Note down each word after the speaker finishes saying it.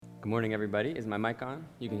Good morning, everybody. Is my mic on?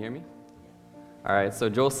 You can hear me? All right, so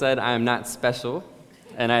Joel said I am not special,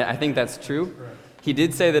 and I think that's true. He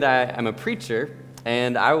did say that I am a preacher,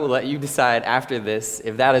 and I will let you decide after this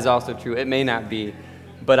if that is also true. It may not be,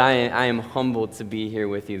 but I am humbled to be here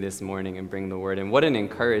with you this morning and bring the word. And what an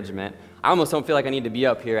encouragement. I almost don't feel like I need to be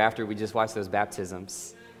up here after we just watched those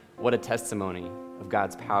baptisms. What a testimony of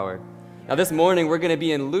God's power. Now this morning we're going to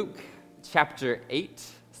be in Luke chapter 8,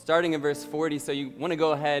 starting in verse 40. So you want to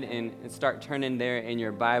go ahead and start turning there in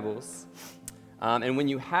your Bibles. And when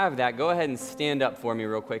you have that, go ahead and stand up for me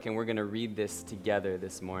real quick, and we're going to read this together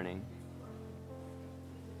this morning.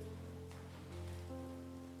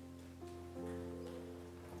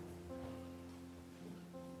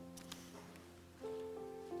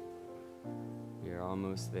 We're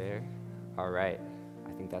almost there. All right.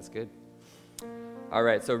 I think that's good. All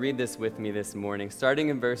right, so read this with me this morning. Starting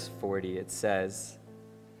in verse 40, it says,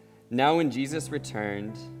 "Now when Jesus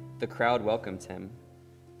returned, the crowd welcomed him,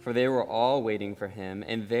 for they were all waiting for him,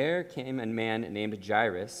 and there came a man named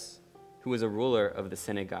Jairus, who was a ruler of the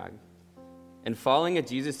synagogue. And falling at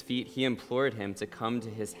Jesus' feet, he implored him to come to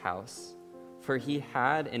his house, for he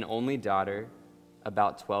had an only daughter,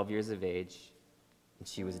 about 12 years of age, and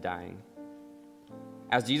she was dying.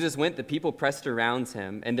 As Jesus went, the people pressed around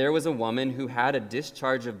him, and there was a woman who had a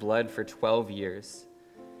discharge of blood for 12 years.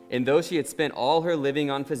 And though she had spent all her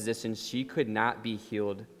living on physicians, she could not be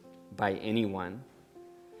healed by anyone.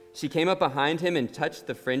 She came up behind him and touched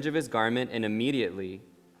the fringe of his garment, and immediately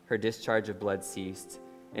her discharge of blood ceased.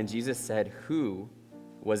 And Jesus said, 'Who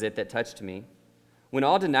was it that touched me?' When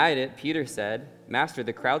all denied it, Peter said, 'Master,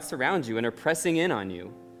 the crowd surround you and are pressing in on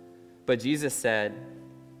you.' But Jesus said,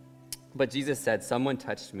 'Someone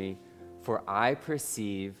touched me, for I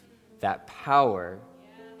perceive that power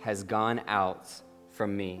has gone out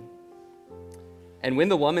from me.' And when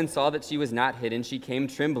the woman saw that she was not hidden, she came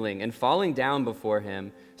trembling, and falling down before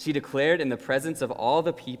him, she declared in the presence of all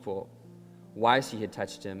the people why she had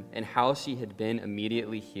touched him, and how she had been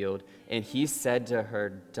immediately healed. And he said to her,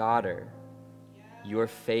 'Daughter, your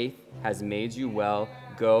faith has made you well.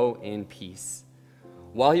 Go in peace.'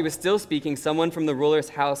 While he was still speaking, someone from the ruler's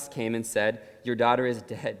house came and said, 'Your daughter is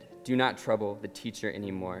dead. Do not trouble the teacher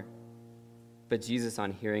anymore.' But Jesus,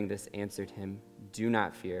 on hearing this, answered him, 'Do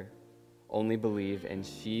not fear. Only believe, and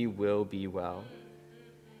she will be well.'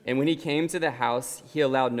 And when he came to the house, he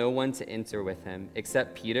allowed no one to enter with him,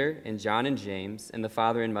 except Peter and John and James and the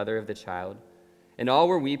father and mother of the child. And all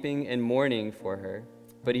were weeping and mourning for her.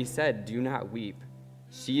 But he said, 'Do not weep.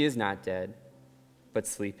 She is not dead, but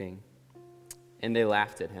sleeping.' And they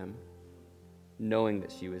laughed at him, knowing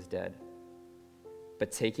that she was dead.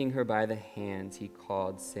 But taking her by the hands, he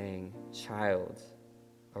called, saying, 'Child,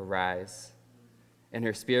 arise.' And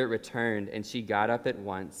her spirit returned, and she got up at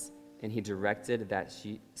once, and he directed that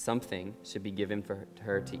something should be given for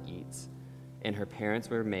her to eat. And her parents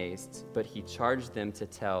were amazed, but he charged them to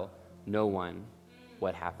tell no one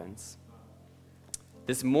what happens."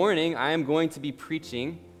 This morning, I am going to be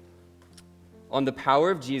preaching on the power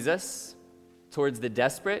of Jesus towards the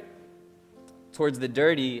desperate, towards the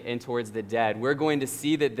dirty, and towards the dead. We're going to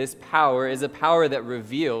see that this power is a power that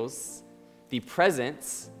reveals the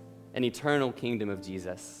presence and eternal kingdom of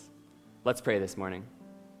Jesus. Let's pray this morning.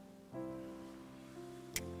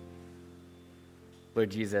 Lord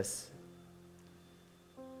Jesus,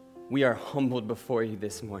 we are humbled before you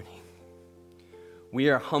this morning. We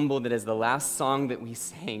are humbled that as the last song that we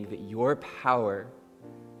sang, that your power,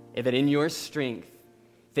 that in your strength,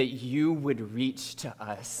 that you would reach to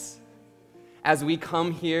us. As we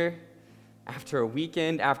come here after a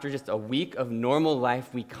weekend, after just a week of normal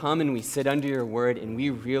life, we come and we sit under your word, and we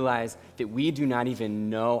realize that we do not even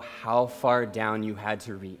know how far down you had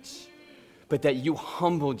to reach, but that you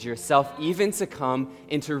humbled yourself even to come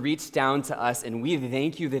and to reach down to us. And we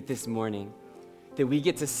thank you that this morning that we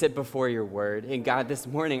get to sit before your word. And God, this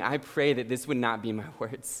morning, I pray that this would not be my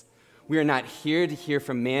words. We are not here to hear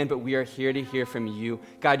from man, but we are here to hear from you.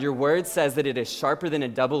 God, your word says that it is sharper than a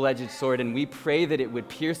double-edged sword, and we pray that it would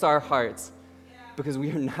pierce our hearts, because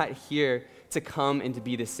we are not here to come and to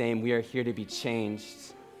be the same. We are here to be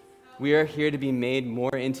changed. We are here to be made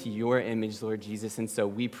more into your image, Lord Jesus, and so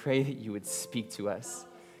we pray that you would speak to us.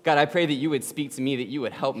 God, I pray that you would speak to me, that you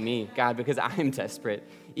would help me, God, because I am desperate,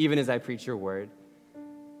 even as I preach your word.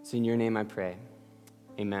 So in your name I pray.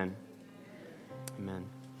 Amen. Amen.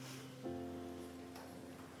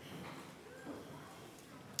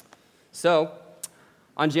 So,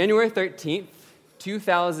 on January 13th,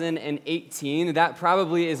 2018, that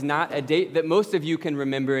probably is not a date that most of you can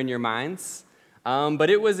remember in your minds,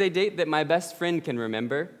 but it was a date that my best friend can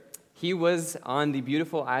remember. He was on the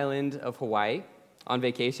beautiful island of Hawaii, on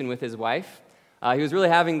vacation with his wife. He was really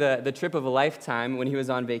having the trip of a lifetime when he was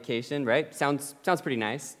on vacation, right? Sounds pretty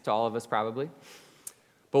nice to all of us probably.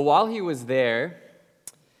 But while he was there,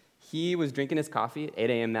 he was drinking his coffee at 8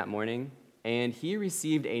 a.m. that morning, and he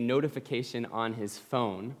received a notification on his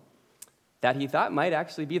phone that he thought might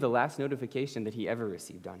actually be the last notification that he ever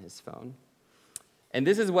received on his phone. And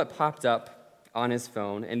this is what popped up on his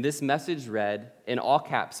phone, and this message read, in all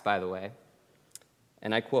caps, by the way,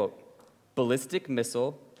 and I quote, "Ballistic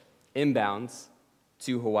missile inbounds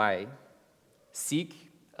to Hawaii. Seek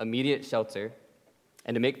immediate shelter."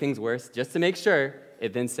 And to make things worse, just to make sure,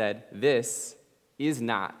 it then said, "This is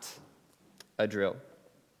not a drill."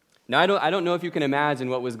 Now, I don't know if you can imagine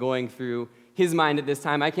what was going through his mind at this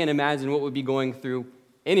time. I can't imagine what would be going through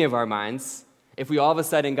any of our minds if we all of a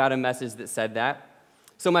sudden got a message that said that.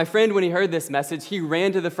 So my friend, when he heard this message, he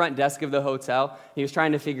ran to the front desk of the hotel. He was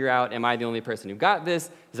trying to figure out, am I the only person who got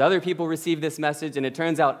this? Does other people receive this message? And it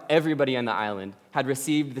turns out everybody on the island had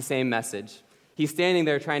received the same message. He's standing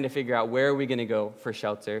there trying to figure out, where are we going to go for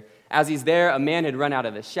shelter? As he's there, a man had run out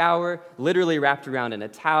of the shower, literally wrapped around in a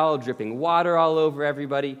towel, dripping water all over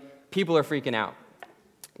everybody. People are freaking out.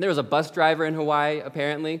 There was a bus driver in Hawaii,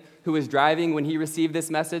 apparently, who was driving when he received this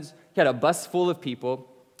message. He had a bus full of people.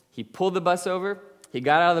 He pulled the bus over. He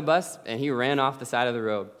got out of the bus, and he ran off the side of the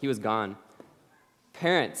road. He was gone.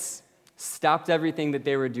 Parents stopped everything that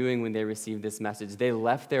they were doing when they received this message. They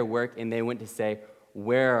left their work, and they went to say,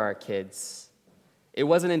 where are our kids? It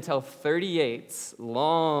wasn't until 38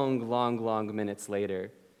 long minutes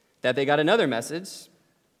later that they got another message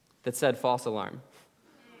that said false alarm.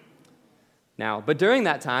 Now, but during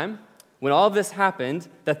that time, when all of this happened,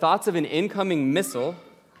 the thoughts of an incoming missile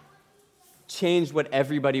changed what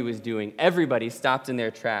everybody was doing. Everybody stopped in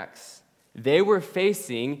their tracks. They were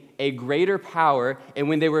facing a greater power, and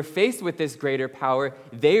when they were faced with this greater power,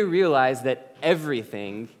 they realized that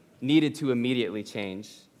everything needed to immediately change.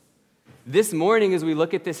 This morning, as we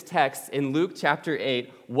look at this text in Luke chapter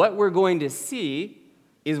 8, what we're going to see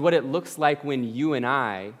is what it looks like when you and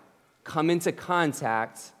I come into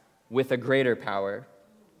contact with a greater power.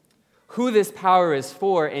 Who this power is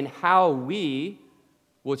for and how we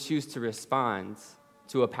will choose to respond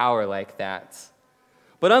to a power like that.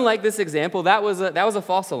 But unlike this example, that was a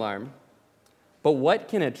false alarm. But what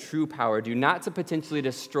can a true power do? Not to potentially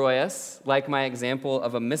destroy us, like my example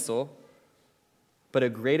of a missile, but a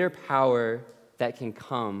greater power that can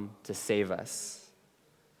come to save us.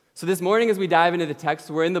 So this morning, as we dive into the text,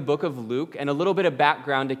 we're in the book of Luke, and a little bit of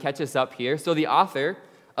background to catch us up here. So the author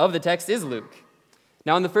of the text is Luke.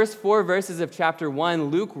 Now, in the first 4 verses of chapter 1,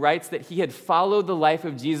 Luke writes that he had followed the life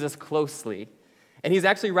of Jesus closely. And he's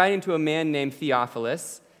actually writing to a man named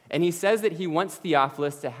Theophilus, and he says that he wants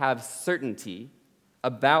Theophilus to have certainty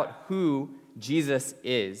about who Jesus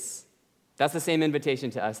is. That's the same invitation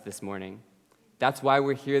to us this morning. That's why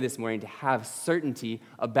we're here this morning, to have certainty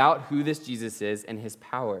about who this Jesus is and his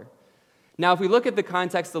power. Now, if we look at the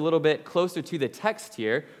context a little bit closer to the text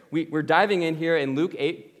here, we're diving in here in Luke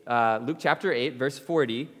chapter 8, verse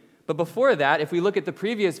 40. But before that, if we look at the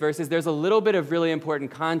previous verses, there's a little bit of really important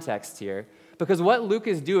context here. Because what Luke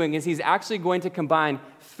is doing is he's actually going to combine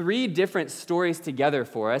 3 different stories together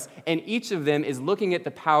for us, and each of them is looking at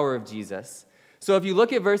the power of Jesus. So if you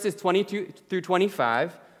look at verses 22 through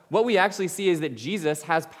 25, what we actually see is that Jesus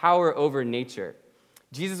has power over nature.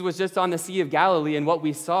 Jesus was just on the Sea of Galilee, and what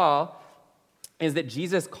we saw is that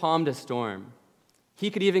Jesus calmed a storm.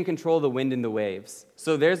 He could even control the wind and the waves.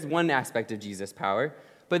 So there's one aspect of Jesus' power.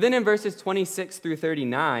 But then in verses 26 through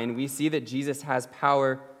 39, we see that Jesus has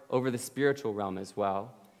power over the spiritual realm as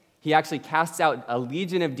well. He actually casts out a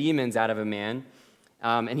legion of demons out of a man,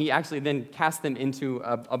 and he actually then casts them into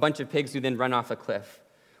a bunch of pigs who then run off a cliff.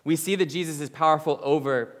 We see that Jesus is powerful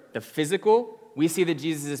over the physical. We see that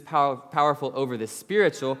Jesus is powerful over the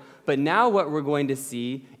spiritual. But now what we're going to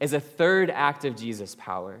see is a third act of Jesus'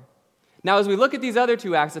 power. Now, as we look at these other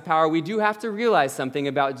 2 acts of power, we do have to realize something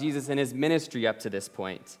about Jesus and his ministry up to this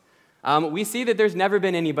point. We see that there's never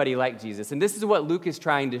been anybody like Jesus, and this is what Luke is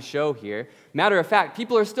trying to show here. Matter of fact,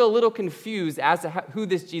 people are still a little confused as to who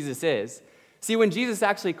this Jesus is. See, when Jesus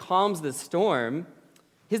actually calms the storm,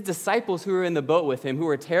 his disciples who are in the boat with him, who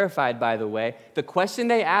are terrified, by the way, the question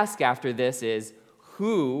they ask after this is,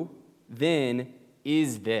 who then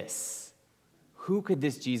is this? Who could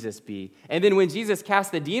this Jesus be? And then when Jesus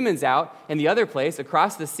cast the demons out in the other place,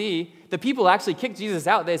 across the sea, the people actually kick Jesus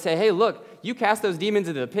out. They say, hey, look, you cast those demons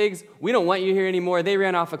into the pigs. We don't want you here anymore. They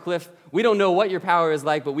ran off a cliff. We don't know what your power is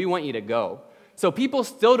like, but we want you to go. So people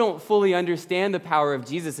still don't fully understand the power of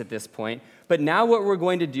Jesus at this point. But now what we're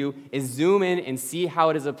going to do is zoom in and see how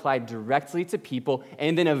it is applied directly to people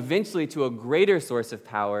and then eventually to a greater source of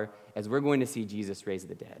power as we're going to see Jesus raise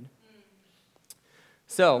the dead.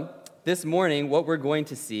 So this morning, what we're going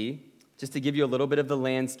to see, just to give you a little bit of the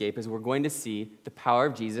landscape, is we're going to see the power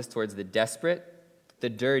of Jesus towards the desperate, the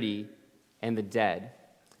dirty, and the dead.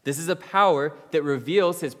 This is a power that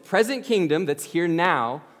reveals his present kingdom that's here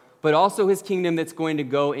now, but also his kingdom that's going to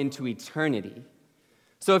go into eternity.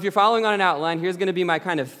 So if you're following on an outline, here's going to be my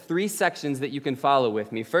kind of 3 sections that you can follow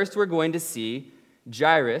with me. First, we're going to see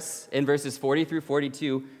Jairus in verses 40 through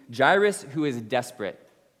 42, Jairus who is desperate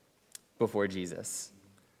before Jesus.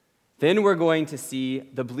 Then we're going to see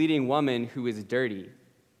the bleeding woman who is dirty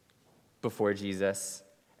before Jesus.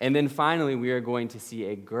 And then finally, we are going to see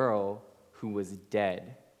a girl who was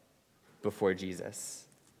dead before Jesus.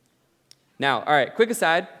 Now, all right, quick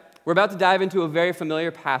aside. We're about to dive into a very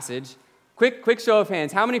familiar passage. Quick show of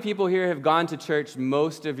hands. How many people here have gone to church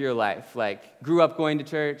most of your life? Like, grew up going to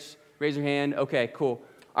church? Raise your hand. Okay, cool.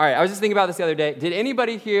 All right, I was just thinking about this the other day. Did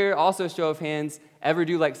anybody here, also show of hands, ever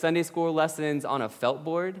do like Sunday school lessons on a felt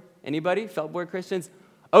board? Anybody? Felt board Christians?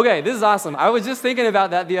 Okay, this is awesome. I was just thinking about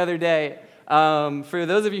that the other day. For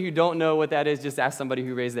those of you who don't know what that is, just ask somebody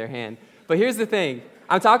who raised their hand. But here's the thing.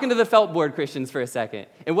 I'm talking to the felt board Christians for a second.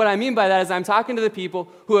 And what I mean by that is I'm talking to the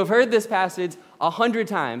people who have heard this passage 100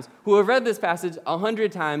 times, who have read this passage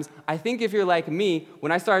 100 times. I think if you're like me,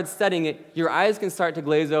 when I started studying it, your eyes can start to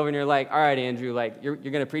glaze over and you're like, all right, Andrew, like you're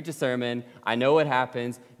going to preach a sermon. I know what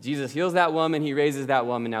happens. Jesus heals that woman. He raises that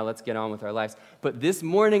woman. Now let's get on with our lives. But this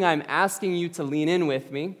morning, I'm asking you to lean in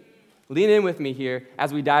with me here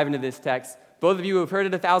as we dive into this text. Both of you who have heard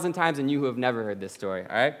it 1,000 times and you who have never heard this story,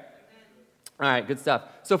 all right? All right, good stuff.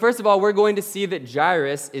 So first of all, we're going to see that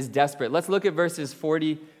Jairus is desperate. Let's look at verses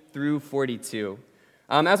 40 through 42.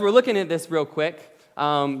 As we're looking at this real quick,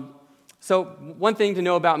 so one thing to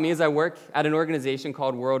know about me is I work at an organization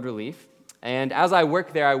called World Relief. And as I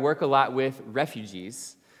work there, I work a lot with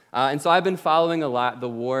refugees. And so I've been following a lot the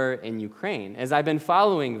war in Ukraine. As I've been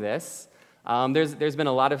following this, there's been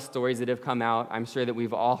a lot of stories that have come out. I'm sure that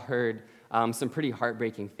we've all heard some pretty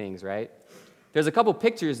heartbreaking things, right? There's a couple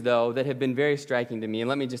pictures, though, that have been very striking to me, and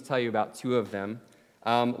let me just tell you about 2 of them.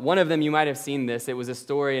 One of them, you might have seen this. It was a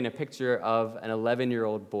story and a picture of an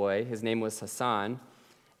 11-year-old boy. His name was Hassan,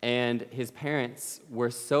 and his parents were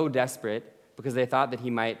so desperate because they thought that he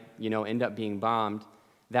might, end up being bombed,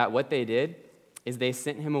 that what they did is they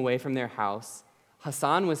sent him away from their house.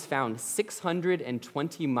 Hassan was found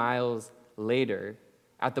 620 miles later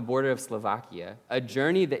at the border of Slovakia, a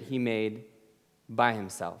journey that he made by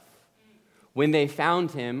himself. When they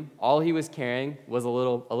found him, all he was carrying was a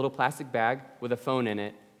little plastic bag with a phone in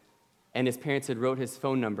it, and his parents had wrote his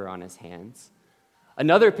phone number on his hands.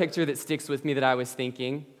 Another picture that sticks with me that I was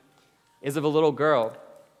thinking is of a little girl.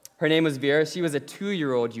 Her name was Vera. She was a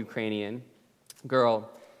 2-year-old Ukrainian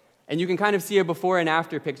girl, and you can kind of see a before and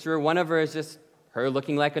after picture. One of her is just her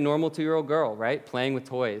looking like a normal 2-year-old girl, right, playing with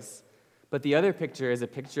toys. But the other picture is a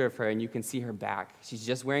picture of her, and you can see her back. She's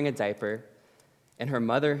just wearing a diaper, and her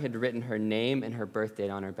mother had written her name and her birth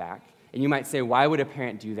date on her back. And you might say, why would a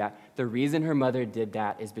parent do that? The reason her mother did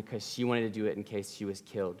that is because she wanted to do it in case she was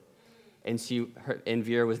killed. And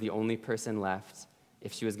Vera was the only person left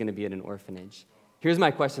if she was going to be at an orphanage. Here's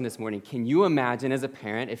my question this morning. Can you imagine as a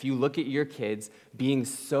parent, if you look at your kids being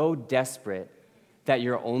so desperate that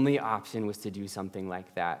your only option was to do something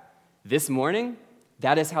like that? This morning,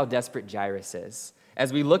 that is how desperate Jairus is.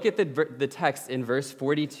 As we look at the text in verse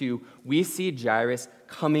 42, we see Jairus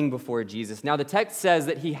coming before Jesus. Now, the text says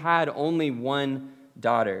that he had only one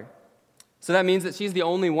daughter. So that means that she's the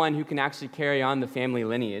only one who can actually carry on the family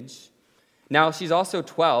lineage. Now, she's also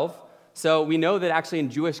 12, so we know that actually in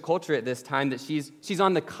Jewish culture at this time that she's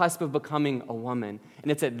on the cusp of becoming a woman. And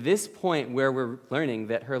it's at this point where we're learning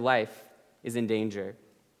that her life is in danger.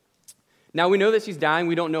 Now, we know that she's dying.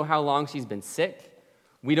 We don't know how long she's been sick.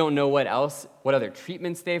 We don't know what other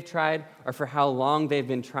treatments they've tried, or for how long they've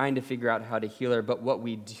been trying to figure out how to heal her. But what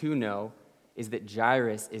we do know is that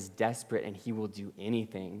Jairus is desperate, and he will do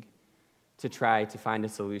anything to try to find a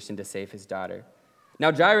solution to save his daughter.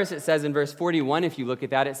 Now, Jairus, it says in verse 41, if you look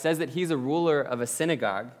at that, it says that he's a ruler of a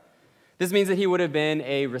synagogue. This means that he would have been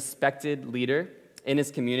a respected leader in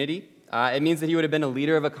his community. It means that he would have been a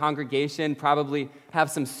leader of a congregation, probably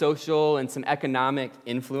have some social and some economic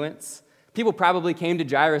influence. People probably came to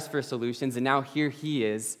Jairus for solutions, and now here he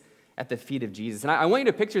is at the feet of Jesus. And I want you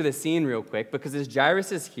to picture this scene real quick, because as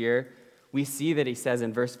Jairus is here, we see that he says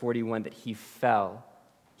in verse 41 that he fell.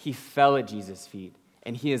 He fell at Jesus' feet,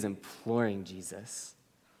 and he is imploring Jesus.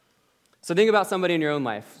 So think about somebody in your own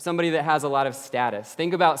life, somebody that has a lot of status.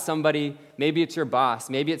 Think about somebody, maybe it's your boss,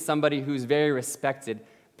 maybe it's somebody who's very respected.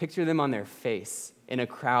 Picture them on their face in a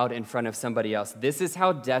crowd in front of somebody else. This is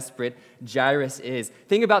how desperate Jairus is.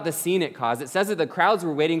 Think about the scene it caused. It says that the crowds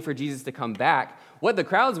were waiting for Jesus to come back. What the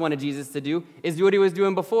crowds wanted Jesus to do is do what he was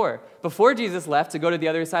doing before. Before Jesus left to go to the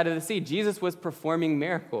other side of the sea, Jesus was performing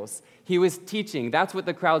miracles. He was teaching. That's what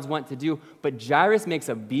the crowds want to do. But Jairus makes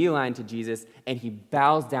a beeline to Jesus, and he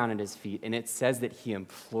bows down at his feet, and it says that he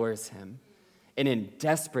implores him. And in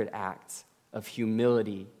desperate act of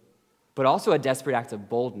humility, but also a desperate act of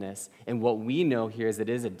boldness. And what we know here is that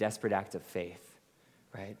it is a desperate act of faith,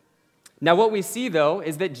 right? Now, what we see, though,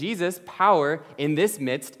 is that Jesus' power in this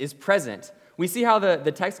midst is present. We see how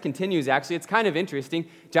the text continues, actually. It's kind of interesting.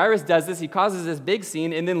 Jairus does this. He causes this big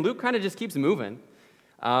scene, and then Luke kind of just keeps moving.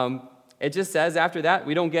 It just says after that,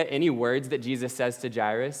 we don't get any words that Jesus says to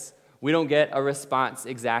Jairus. We don't get a response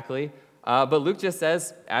exactly. But Luke just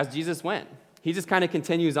says, as Jesus went. He just kind of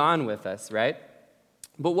continues on with us, right?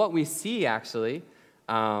 But what we see, actually,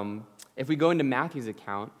 if we go into Matthew's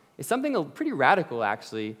account, is something pretty radical,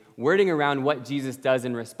 actually, wording around what Jesus does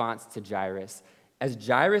in response to Jairus. As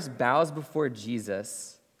Jairus bows before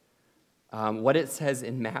Jesus, what it says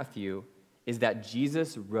in Matthew is that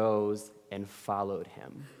Jesus rose and followed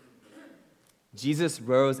him. Jesus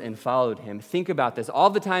rose and followed him. Think about this.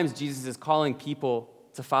 All the times Jesus is calling people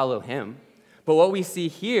to follow him. But what we see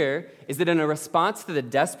here is that in a response to the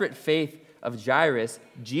desperate faith of Jairus,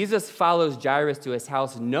 Jesus follows Jairus to his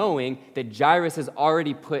house knowing that Jairus has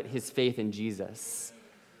already put his faith in Jesus.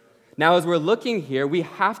 Now, as we're looking here, we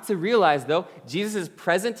have to realize, though, Jesus is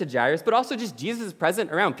present to Jairus, but also just Jesus is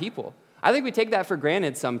present around people. I think we take that for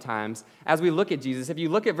granted sometimes as we look at Jesus. If you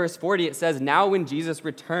look at verse 40, it says, now when Jesus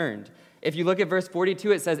returned. If you look at verse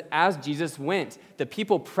 42, it says, as Jesus went, the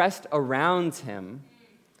people pressed around him.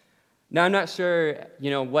 Now, I'm not sure,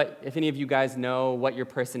 if any of you guys know what your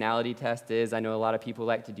personality test is. I know a lot of people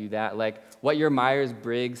like to do that, like what your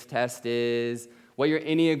Myers-Briggs test is, what your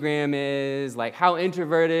Enneagram is, like how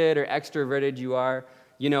introverted or extroverted you are.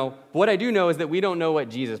 What I do know is that we don't know what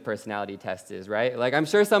Jesus' personality test is, right? Like, I'm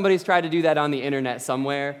sure somebody's tried to do that on the internet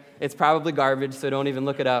somewhere. It's probably garbage, so don't even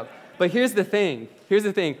look it up. But here's the thing.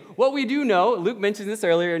 What we do know, Luke mentioned this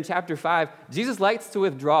earlier in chapter 5, Jesus likes to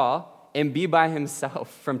withdraw and be by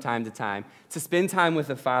himself from time to time, to spend time with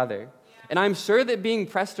the Father. And I'm sure that being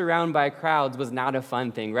pressed around by crowds was not a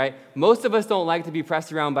fun thing, right? Most of us don't like to be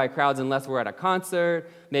pressed around by crowds unless we're at a concert,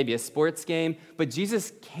 maybe a sports game. But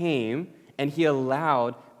Jesus came and he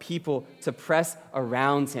allowed people to press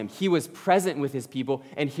around him. He was present with his people.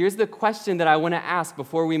 And here's the question that I want to ask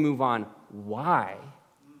before we move on. Why?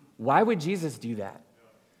 Why would Jesus do that?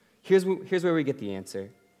 Here's where we get the answer.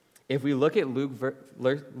 If we look at Luke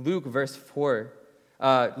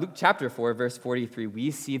chapter 4, verse 43,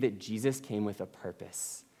 we see that Jesus came with a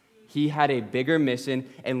purpose. He had a bigger mission,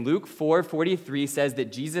 and Luke 4:43 says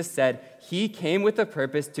that Jesus said he came with a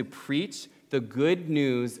purpose to preach the good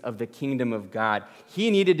news of the kingdom of God. He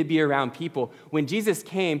needed to be around people. When Jesus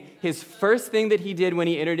came, his first thing that he did when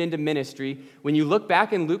he entered into ministry, when you look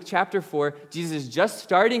back in Luke chapter 4, Jesus is just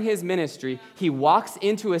starting his ministry. He walks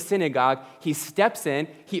into a synagogue, he steps in,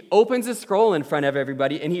 he opens a scroll in front of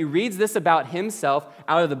everybody, and he reads this about himself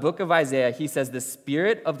out of the book of Isaiah. He says, "The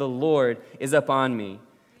Spirit of the Lord is upon me,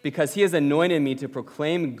 because he has anointed me to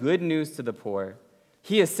proclaim good news to the poor.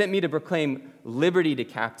 He has sent me to proclaim liberty to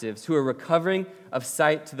captives who are recovering of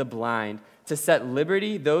sight to the blind, to set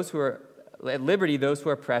liberty those who are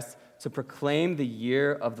oppressed, to proclaim the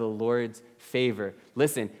year of the Lord's favor."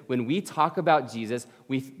 Listen, when we talk about Jesus,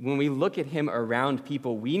 when we look at him around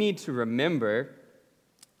people, we need to remember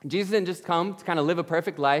Jesus didn't just come to kind of live a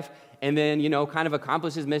perfect life and then, kind of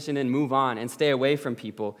accomplish his mission and move on and stay away from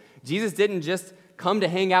people. Jesus didn't just come to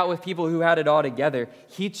hang out with people who had it all together.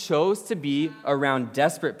 He chose to be around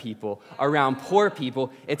desperate people, around poor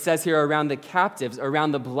people. It says here around the captives,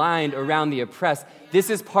 around the blind, around the oppressed.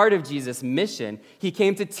 This is part of Jesus' mission. He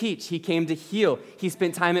came to teach. He came to heal. He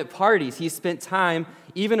spent time at parties. He spent time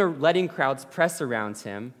even letting crowds press around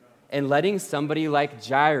him and letting somebody like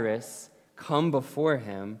Jairus come before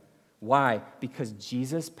him. Why? Because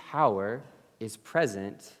Jesus' power is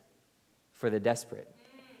present for the desperate.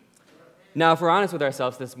 Now, if we're honest with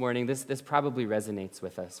ourselves this morning, this probably resonates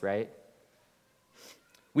with us, right?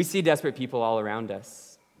 We see desperate people all around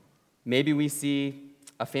us. Maybe we see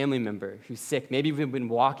a family member who's sick. Maybe we've been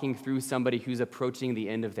walking through somebody who's approaching the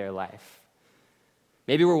end of their life.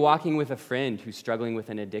 Maybe we're walking with a friend who's struggling with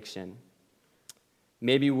an addiction.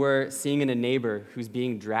 Maybe we're seeing in a neighbor who's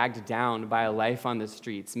being dragged down by a life on the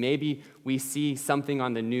streets. Maybe we see something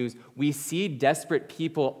on the news. We see desperate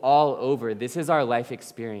people all over. This is our life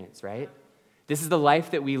experience, right? This is the life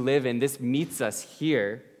that we live in. This meets us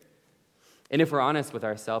here. And if we're honest with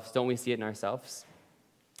ourselves, don't we see it in ourselves?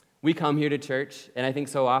 We come here to church, and I think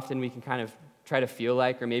so often we can kind of try to feel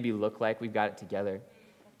like or maybe look like we've got it together.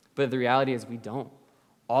 But the reality is we don't.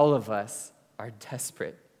 All of us are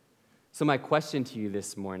desperate. So my question to you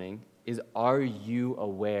this morning is, are you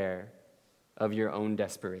aware of your own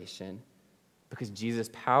desperation? Because Jesus'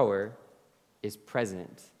 power is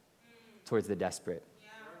present towards the desperate.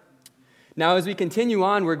 Now, as we continue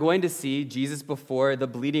on, we're going to see Jesus before the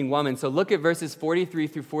bleeding woman. So look at verses 43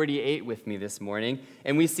 through 48 with me this morning.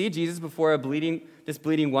 And we see Jesus before this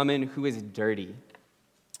bleeding woman who is dirty.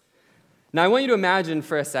 Now, I want you to imagine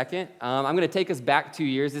for a second, I'm going to take us back 2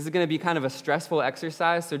 years. This is going to be kind of a stressful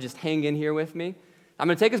exercise, so just hang in here with me. I'm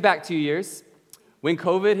going to take us back 2 years when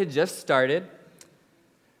COVID had just started,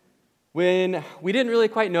 when we didn't really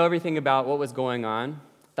quite know everything about what was going on.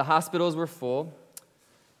 The hospitals were full.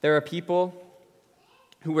 There were people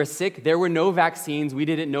who were sick. There were no vaccines. We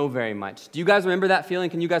didn't know very much. Do you guys remember that feeling?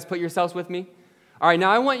 Can you guys put yourselves with me? All right, now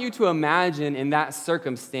I want you to imagine in that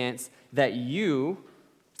circumstance that you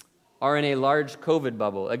are in a large COVID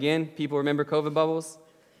bubble. Again, people remember COVID bubbles?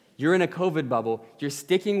 You're in a COVID bubble. You're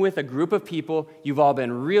sticking with a group of people. You've all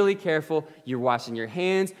been really careful. You're washing your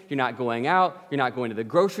hands. You're not going out. You're not going to the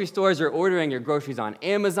grocery stores. You're ordering your groceries on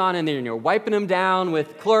Amazon, and then you're wiping them down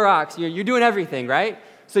with Clorox. You're doing everything, right?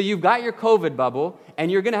 So you've got your COVID bubble, and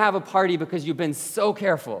you're going to have a party because you've been so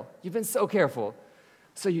careful. You've been so careful.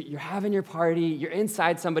 So you're having your party. You're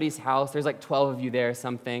inside somebody's house. There's like 12 of you there or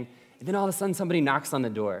something. And then all of a sudden, somebody knocks on the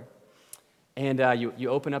door. And you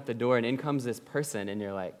open up the door, and in comes this person, and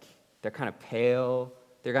you're like, they're kind of pale,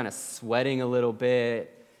 they're kind of sweating a little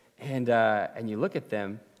bit, and you look at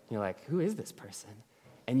them, and you're like, who is this person?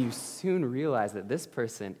 And you soon realize that this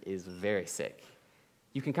person is very sick.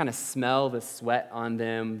 You can kind of smell the sweat on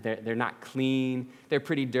them. They're not clean. They're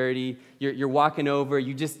pretty dirty. You're walking over.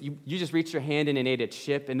 You just reach your hand in and ate a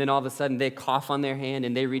chip, and then all of a sudden they cough on their hand,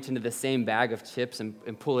 and they reach into the same bag of chips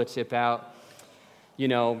and pull a chip out. You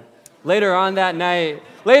know, Later on that night,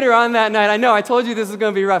 I know, I told you this was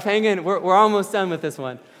going to be rough. Hang in, we're almost done with this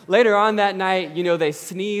one. Later on that night, you know, they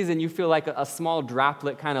sneeze and you feel like a small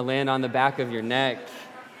droplet kind of land on the back of your neck.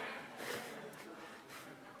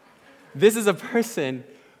 This is a person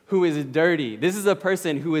who is dirty. This is a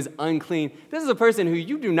person who is unclean. This is a person who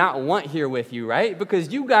you do not want here with you, right?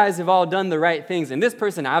 Because you guys have all done the right things, and this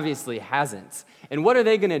person obviously hasn't. And what are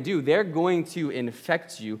they going to do? They're going to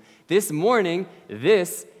infect you. This morning,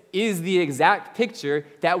 this is the exact picture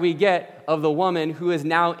that we get of the woman who is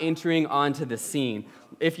now entering onto the scene.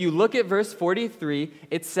 If you look at verse 43,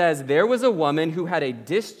 it says, there was a woman who had a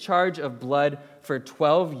discharge of blood for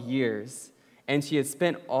 12 years, and she had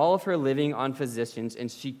spent all of her living on physicians,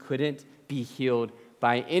 and she couldn't be healed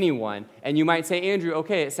by anyone. And you might say, Andrew,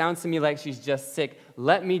 okay, it sounds to me like she's just sick.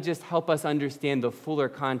 Let me just help us understand the fuller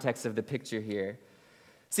context of the picture here.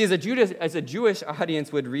 See, as a Jewish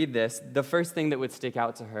audience would read this, the first thing that would stick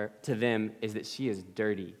out to them is that she is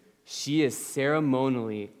dirty. She is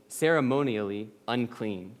ceremonially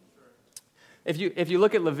unclean. If you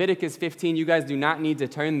look at Leviticus 15, you guys do not need to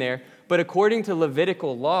turn there, but according to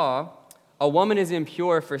Levitical law, a woman is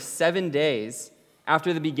impure for 7 days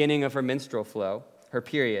after the beginning of her menstrual flow, her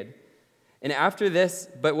period. And after this,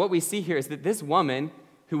 but what we see here is that this woman,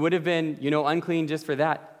 who would have been, unclean just for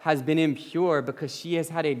that, has been impure because she has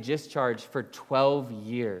had a discharge for 12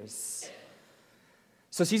 years.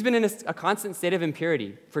 So she's been in a constant state of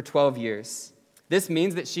impurity for 12 years. This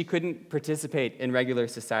means that she couldn't participate in regular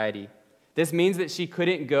society. This means that she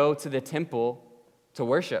couldn't go to the temple to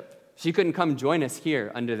worship. She couldn't come join us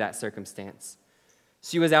here under that circumstance.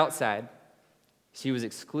 She was outside. She was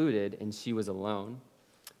excluded, and she was alone.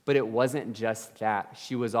 But it wasn't just that.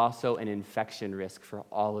 She was also an infection risk for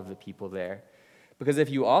all of the people there. Because if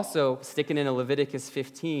you also, sticking in Leviticus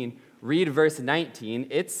 15, read verse 19,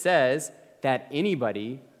 it says that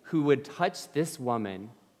anybody who would touch this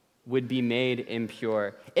woman would be made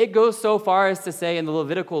impure. It goes so far as to say in the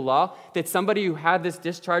Levitical law that somebody who had this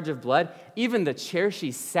discharge of blood, even the chair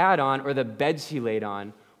she sat on or the bed she laid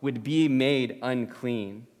on would be made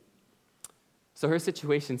unclean. So her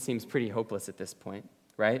situation seems pretty hopeless at this point,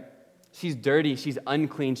 right? She's dirty, she's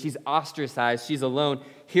unclean, she's ostracized, she's alone.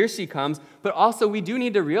 Here she comes, but also we do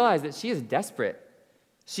need to realize that she is desperate.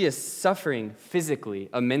 She is suffering physically,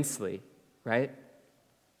 immensely, right?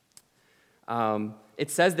 It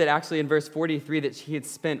says that actually in verse 43 that she had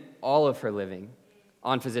spent all of her living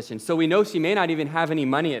on physicians. So we know she may not even have any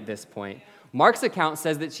money at this point. Mark's account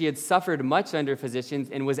says that she had suffered much under physicians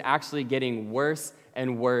and was actually getting worse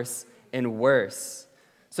and worse and worse.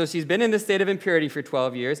 So she's been in this state of impurity for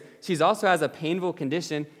 12 years. She's also has a painful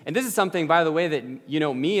condition. And this is something, by the way, that,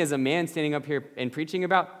 me as a man standing up here and preaching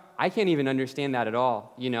about, I can't even understand that at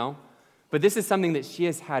all, But this is something that she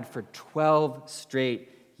has had for 12 straight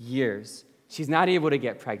years. She's not able to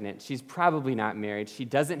get pregnant. She's probably not married. She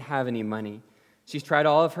doesn't have any money. She's tried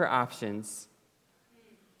all of her options.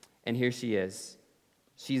 And here she is.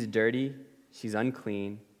 She's dirty, she's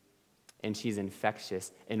unclean, and she's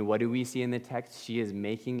infectious. And what do we see in the text? She is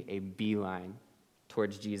making a beeline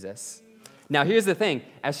towards Jesus. Now, here's the thing.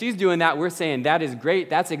 As she's doing that, we're saying that is great.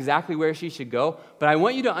 That's exactly where she should go. But I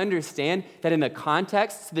want you to understand that in the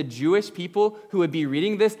context, the Jewish people who would be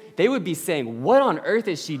reading this, they would be saying, what on earth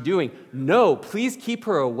is she doing? No, please keep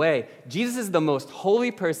her away. Jesus is the most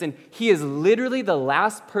holy person. He is literally the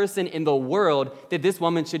last person in the world that this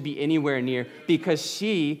woman should be anywhere near because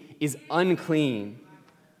she is unclean,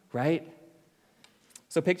 right?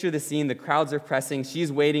 So picture the scene. The crowds are pressing.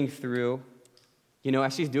 She's wading through.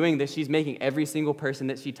 As she's doing this, she's making every single person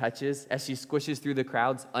that she touches, as she squishes through the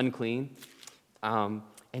crowds, unclean. And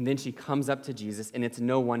then she comes up to Jesus, and it's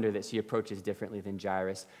no wonder that she approaches differently than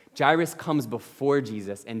Jairus. Jairus comes before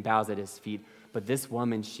Jesus and bows at his feet, but this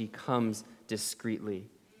woman, she comes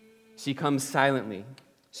discreetly. She comes silently.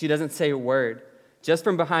 She doesn't say a word, just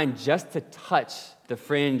from behind, just to touch the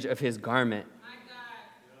fringe of his garment.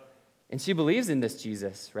 And she believes in this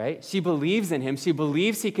Jesus, right? She believes in him. She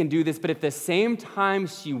believes he can do this, but at the same time,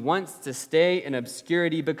 she wants to stay in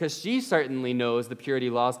obscurity because she certainly knows the purity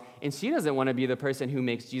laws, and she doesn't want to be the person who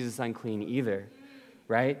makes Jesus unclean either,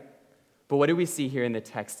 right? But what do we see here in the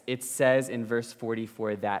text? It says in verse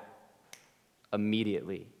 44 that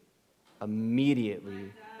immediately,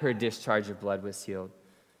 her discharge of blood was healed.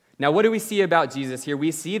 Now, what do we see about Jesus here?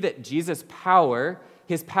 We see that Jesus' power,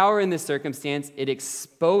 his power in this circumstance, it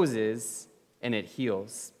exposes and it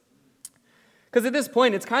heals. Because at this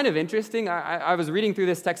point, it's kind of interesting. I was reading through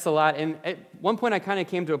this text a lot, and at one point I kind of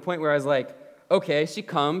came to a point where I was like, okay, she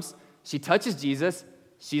comes, she touches Jesus,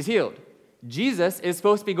 she's healed. Jesus is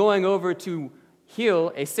supposed to be going over to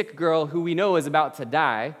heal a sick girl who we know is about to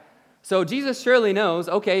die. So Jesus surely knows,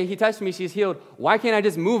 okay, he touched me, she's healed. Why can't I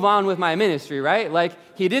just move on with my ministry, right? Like,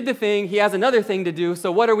 he did the thing, he has another thing to do,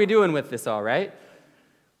 so what are we doing with this all, right?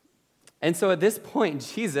 And so at this point,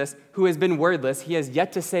 Jesus, who has been wordless, he has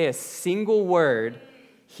yet to say a single word,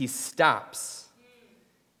 he stops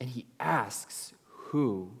and he asks,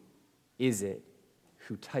 who is it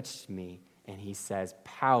who touched me? And he says,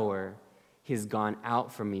 power has gone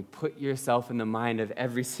out from me. Put yourself in the mind of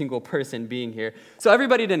every single person being here. So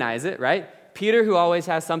everybody denies it, right? Peter, who always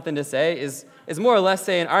has something to say, is more or less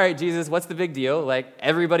saying, all right, Jesus, what's the big deal? Like,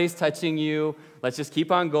 everybody's touching you. Let's just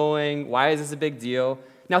keep on going. Why is this a big deal?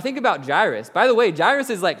 Now think about Jairus. By the way, Jairus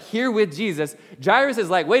is like here with Jesus. Jairus is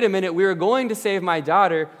like, wait a minute, we were going to save my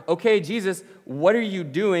daughter. Okay, Jesus, what are you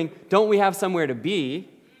doing? Don't we have somewhere to be?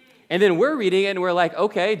 And then we're reading it and we're like,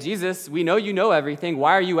 okay, Jesus, we know you know everything.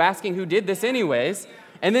 Why are you asking who did this anyways?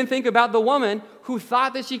 And then think about the woman who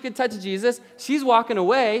thought that she could touch Jesus. She's walking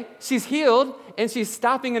away, she's healed, and she's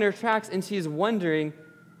stopping in her tracks and she's wondering,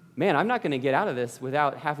 man, I'm not going to get out of this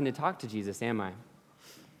without having to talk to Jesus, am I?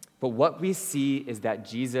 But what we see is that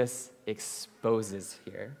Jesus exposes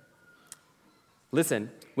here.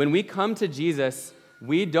 Listen, when we come to Jesus,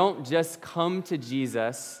 we don't just come to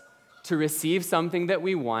Jesus to receive something that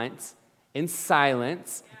we want in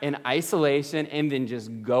silence, in isolation, and then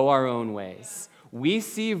just go our own ways. We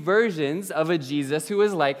see versions of a Jesus who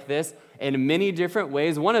is like this in many different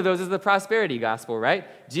ways. One of those is the prosperity gospel,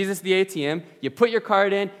 right? Jesus the ATM, you put your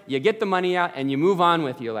card in, you get the money out, and you move on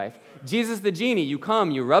with your life. Jesus the genie, you come,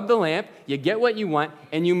 you rub the lamp, you get what you want,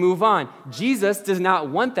 and you move on. Jesus does not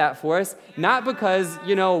want that for us, not because,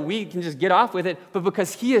 we can just get off with it, but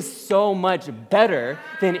because he is so much better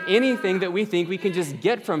than anything that we think we can just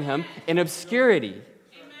get from him in obscurity,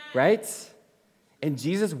 right? And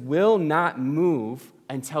Jesus will not move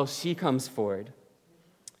until she comes forward.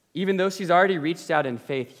 Even though she's already reached out in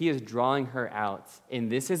faith, he is drawing her out,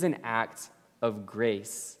 and this is an act of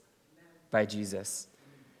grace by Jesus.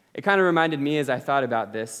 It kind of reminded me as I thought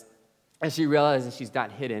about this, as she realized that she's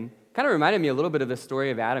not hidden, kind of reminded me a little bit of the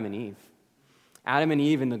story of Adam and Eve. Adam and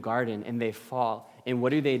Eve in the garden, and they fall. And what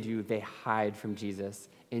do? They hide from Jesus.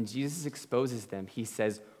 And Jesus exposes them. He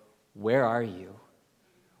says, where are you?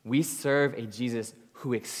 We serve a Jesus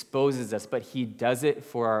who exposes us, but he does it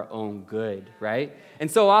for our own good, right?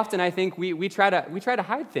 And so often I think we try to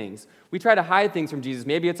hide things. We try to hide things from Jesus.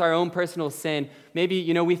 Maybe it's our own personal sin.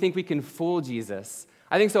 Maybe, we think we can fool Jesus.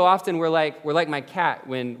 I think so often we're like my cat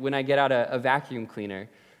when I get out a vacuum cleaner.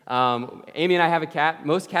 Amy and I have a cat.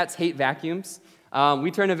 Most cats hate vacuums.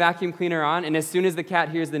 We turn a vacuum cleaner on, and as soon as the cat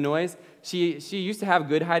hears the noise, she used to have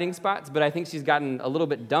good hiding spots, but I think she's gotten a little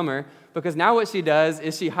bit dumber because now what she does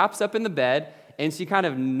is she hops up in the bed and she kind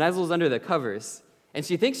of nuzzles under the covers. And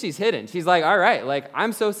she thinks she's hidden. She's like, all right, like,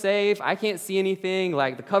 I'm so safe. I can't see anything.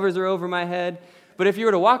 Like, the covers are over my head. But if you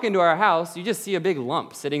were to walk into our house, you just see a big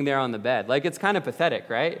lump sitting there on the bed. Like, it's kind of pathetic,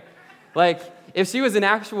 right? Like, if she was an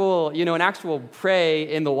actual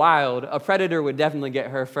prey in the wild, a predator would definitely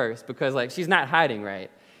get her first because, like, she's not hiding right.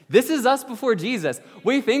 This is us before Jesus.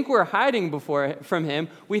 We think we're hiding from him.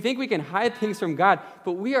 We think we can hide things from God,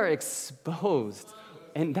 but we are exposed.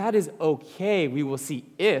 And that is okay. We will see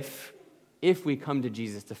if we come to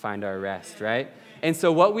Jesus to find our rest, right? And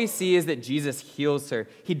so what we see is that Jesus heals her.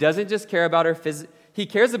 He doesn't just care about her he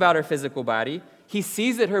cares about her physical body. He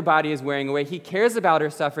sees that her body is wearing away. He cares about her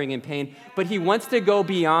suffering and pain, but he wants to go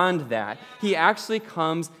beyond that. He actually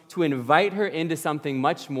comes to invite her into something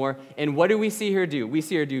much more. And what do we see her do? We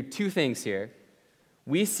see her do two things here.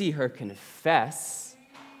 We see her confess,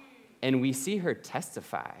 and we see her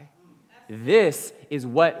testify. This is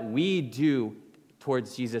what we do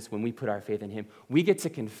towards Jesus when we put our faith in him. We get to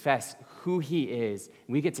confess who he is.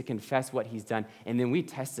 We get to confess what he's done, and then we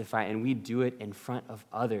testify, and we do it in front of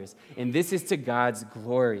others. And this is to God's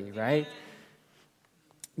glory, right?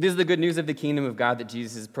 This is the good news of the kingdom of God that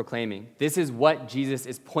Jesus is proclaiming. This is what Jesus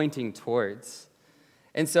is pointing towards.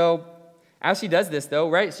 And so, as she does this,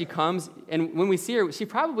 though, right, she comes, and when we see her, she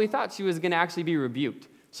probably thought she was going to actually be rebuked.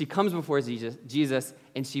 She comes before Jesus,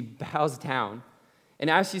 and she bows down. And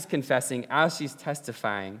as she's confessing, as she's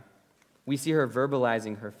testifying, we see her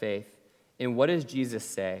verbalizing her faith. And what does Jesus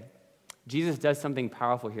say? Jesus does something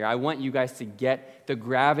powerful here. I want you guys to get the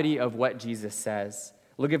gravity of what Jesus says.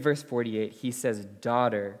 Look at verse 48. He says,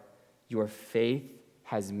 "Daughter, your faith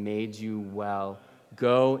has made you well.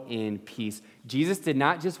 Go in peace." Jesus did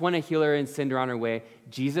not just want to heal her and send her on her way.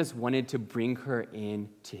 Jesus wanted to bring her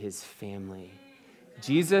into his family.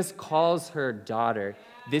 Jesus calls her daughter.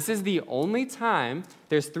 This is the only time,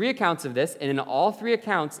 there's 3 accounts of this, and in all 3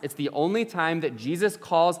 accounts, it's the only time that Jesus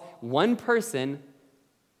calls one person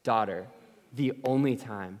daughter. The only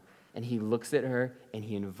time. And he looks at her and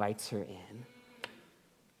he invites her in.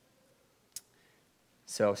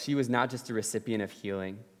 So she was not just a recipient of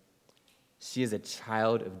healing. She is a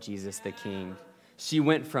child of Jesus the King. She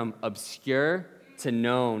went from obscure to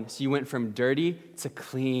known. She went from dirty to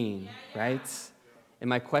clean, right? And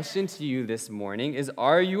my question to you this morning is,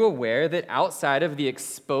 are you aware that outside of the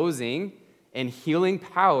exposing and healing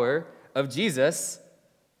power of Jesus,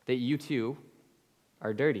 that you too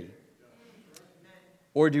are dirty?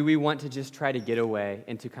 Or do we want to just try to get away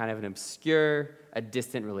into kind of an obscure, a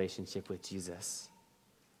distant relationship with Jesus?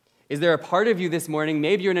 Is there a part of you this morning,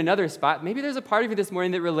 maybe you're in another spot, maybe there's a part of you this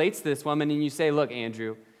morning that relates to this woman and you say, look,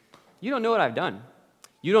 Andrew, you don't know what I've done.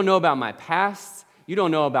 You don't know about my past. You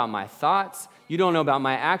don't know about my thoughts. You don't know about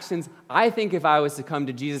my actions. I think if I was to come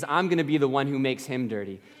to Jesus, I'm going to be the one who makes him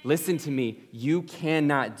dirty. Listen to me. You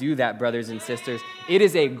cannot do that, brothers and sisters. It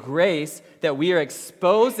is a grace that we are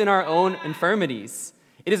exposed in our own infirmities.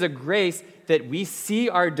 It is a grace that we see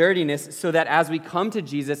our dirtiness so that as we come to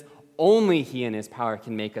Jesus, only he and his power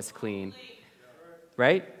can make us clean.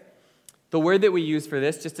 Right? The word that we use for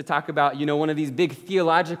this, just to talk about, one of these big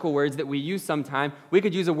theological words that we use sometime, we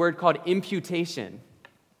could use a word called imputation.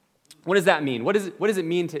 What does that mean? What does it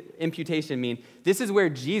mean to imputation mean? This is where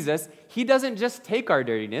Jesus, he doesn't just take our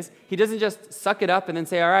dirtiness. He doesn't just suck it up and then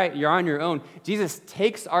say, all right, you're on your own. Jesus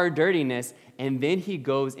takes our dirtiness and then he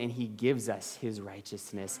goes and he gives us his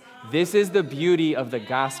righteousness. This is the beauty of the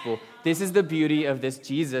gospel. This is the beauty of this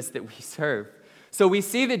Jesus that we serve. So we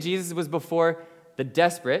see that Jesus was before the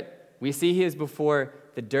desperate. We see he is before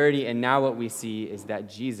the dirty. And now what we see is that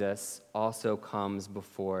Jesus also comes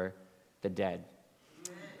before the dead.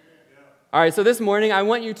 All right, so this morning, I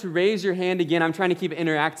want you to raise your hand again. I'm trying to keep it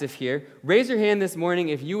interactive here. Raise your hand this morning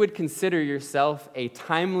if you would consider yourself a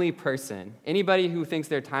timely person. Anybody who thinks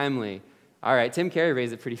they're timely? All right, Tim Carey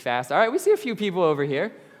raised it pretty fast. All right, we see a few people over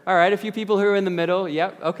here. All right, a few people who are in the middle.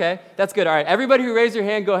 Yep, okay, that's good. All right, everybody who raised your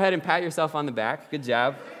hand, go ahead and pat yourself on the back. Good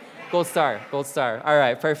job. Gold star. All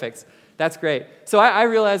right, perfect. That's great. So I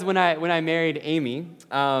realized when I married Amy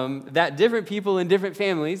that different people in different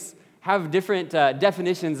families have different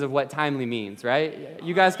definitions of what timely means, right?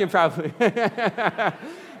 You guys can probably...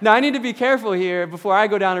 Now, I need to be careful here before I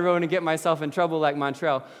go down the road and get myself in trouble like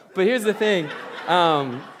Montrell. But here's the thing.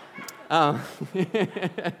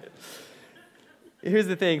 Here's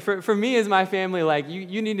the thing. For me as my family, like,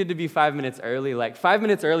 you needed to be 5 minutes early. Like, 5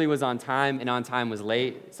 minutes early was on time, and on time was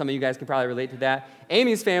late. Some of you guys can probably relate to that.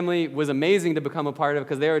 Amy's family was amazing to become a part of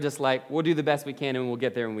because they were just like, we'll do the best we can, and we'll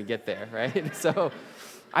get there when we get there, right? So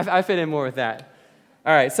I fit in more with that.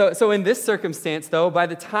 All right, so in this circumstance, though, by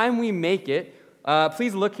the time we make it,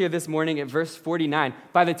 please look here this morning at verse 49.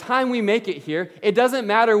 By the time we make it here, it doesn't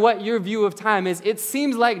matter what your view of time is. It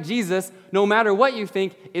seems like Jesus, no matter what you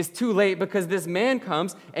think, is too late because this man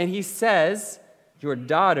comes and he says, your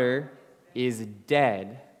daughter is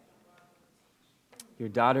dead. Your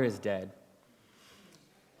daughter is dead.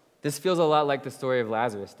 This feels a lot like the story of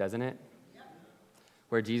Lazarus, doesn't it?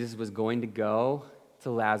 Where Jesus was going to go to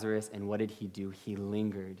Lazarus, and what did he do? He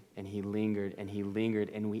lingered, and he lingered, and he lingered,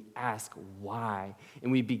 and we ask why.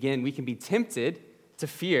 And we can be tempted to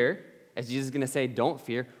fear, as Jesus is going to say, don't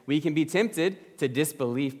fear. We can be tempted to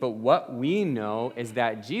disbelief, but what we know is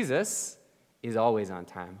that Jesus is always on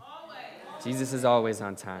time. Jesus is always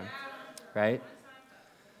on time, right?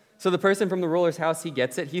 So the person from the ruler's house, he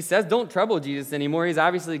gets it. He says, don't trouble Jesus anymore. He's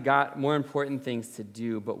obviously got more important things to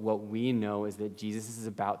do, but what we know is that Jesus is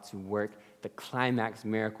about to work the climax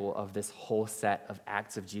miracle of this whole set of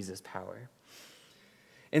acts of Jesus' power.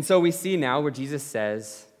 And so we see now where Jesus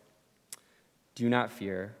says, do not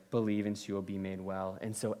fear, believe and she will be made well.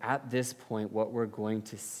 And so at this point, what we're going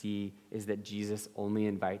to see is that Jesus only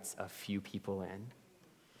invites a few people in.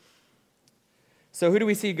 So who do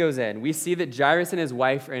we see goes in? We see that Jairus and his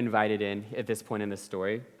wife are invited in at this point in the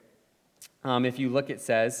story. If you look, it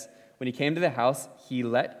says, when he came to the house, he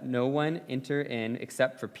let no one enter in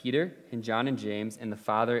except for Peter and John and James and the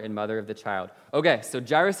father and mother of the child. Okay, so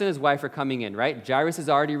Jairus and his wife are coming in, right? Jairus has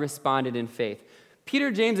already responded in faith.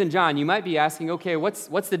 Peter, James, and John, you might be asking, okay, what's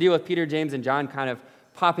the deal with Peter, James, and John kind of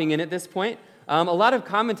popping in at this point? A lot of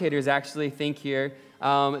commentators actually think here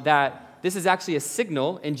that this is actually a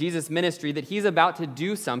signal in Jesus' ministry that he's about to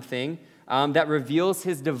do something that reveals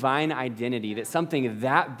his divine identity, that something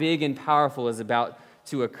that big and powerful is about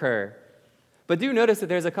to occur. But do notice that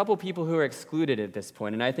there's a couple people who are excluded at this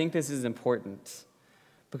point, and I think this is important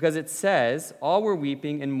because it says, all were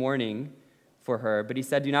weeping and mourning for her, but he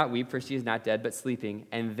said, do not weep, for she is not dead, but sleeping.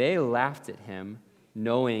 And they laughed at him,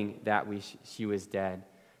 knowing that she was dead.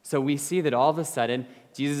 So we see that all of a sudden,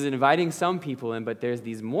 Jesus is inviting some people in, but there's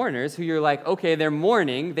these mourners who you're like, okay, they're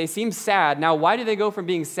mourning. They seem sad. Now, why do they go from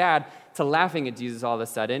being sad to laughing at Jesus all of a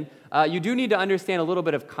sudden? You do need to understand a little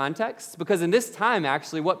bit of context, because in this time,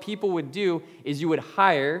 actually, what people would do is you would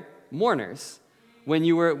hire mourners when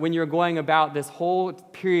you're going about this whole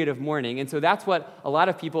period of mourning. And so that's what a lot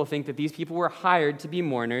of people think, that these people were hired to be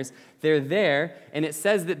mourners. They're there, and it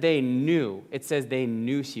says that they knew. It says they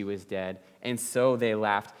knew she was dead, and so they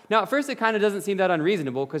laughed. Now, at first, it kind of doesn't seem that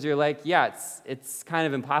unreasonable, because you're like, yeah, it's kind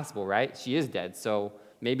of impossible, right? She is dead, so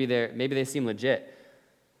maybe they seem legit.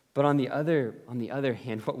 But on the other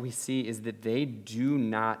hand, what we see is that they do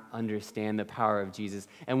not understand the power of Jesus.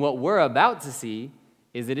 And what we're about to see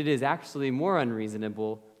is that it is actually more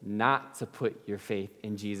unreasonable not to put your faith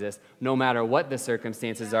in Jesus, no matter what the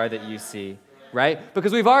circumstances are that you see, right?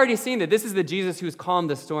 Because we've already seen that this is the Jesus who's calmed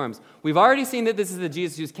the storms. We've already seen that this is the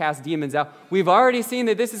Jesus who's cast demons out. We've already seen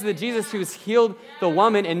that this is the Jesus who's healed the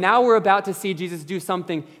woman, and now we're about to see Jesus do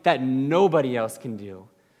something that nobody else can do.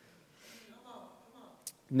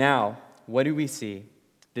 Now, what do we see?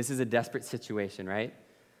 This is a desperate situation, right?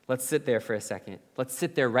 Let's sit there for a second. Let's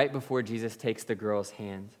sit there right before Jesus takes the girl's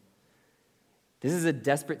hand. This is a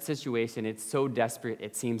desperate situation. It's so desperate,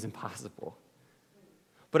 it seems impossible.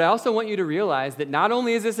 But I also want you to realize that not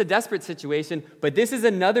only is this a desperate situation, but this is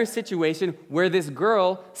another situation where this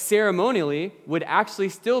girl ceremonially would actually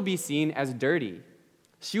still be seen as dirty.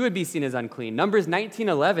 She would be seen as unclean. Numbers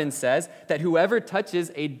 19:11 says that whoever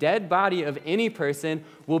touches a dead body of any person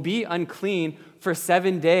will be unclean for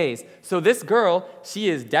 7 days. So this girl, she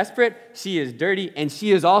is desperate, she is dirty, and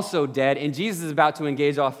she is also dead, and Jesus is about to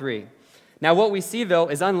engage all three. Now what we see, though,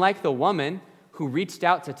 is unlike the woman who reached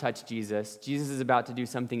out to touch Jesus, Jesus is about to do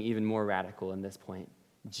something even more radical in this point.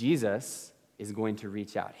 Jesus is going to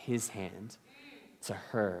reach out his hand to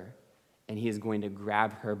her, and he is going to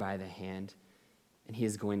grab her by the hand, and he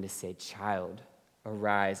is going to say, "Child,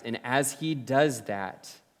 arise." And as he does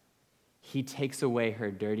that, he takes away her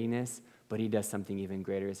dirtiness, but he does something even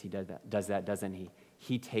greater as he does that, doesn't he?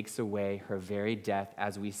 He takes away her very death,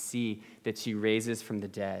 as we see that she raises from the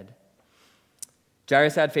dead.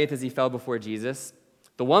 Jairus had faith as he fell before Jesus.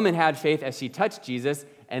 The woman had faith as she touched Jesus,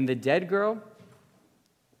 and the dead girl,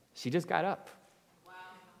 she just got up. Wow.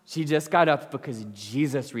 She just got up because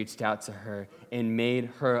Jesus reached out to her and made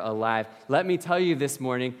her alive. Let me tell you this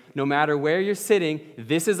morning, no matter where you're sitting,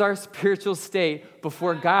 this is our spiritual state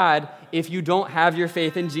before God if you don't have your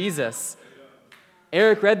faith in Jesus.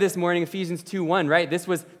 Eric read this morning Ephesians 2:1, right? This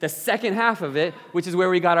was the second half of it, which is where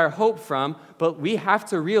we got our hope from. But we have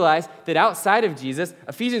to realize that outside of Jesus,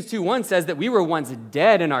 Ephesians 2:1 says that we were once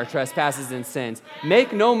dead in our trespasses and sins.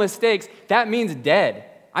 Make no mistakes, that means dead.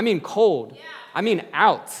 I mean cold. I mean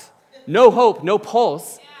out. No hope, no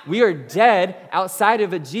pulse. We are dead outside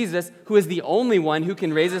of a Jesus who is the only one who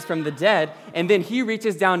can raise us from the dead. And then he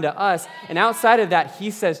reaches down to us. And outside of that, he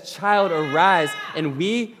says, child, arise. And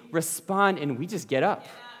we respond and we just get up.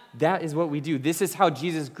 That is what we do. This is how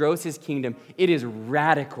Jesus grows his kingdom. It is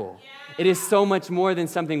radical. It is so much more than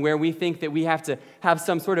something where we think that we have to have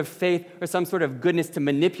some sort of faith or some sort of goodness to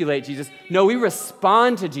manipulate Jesus. No, we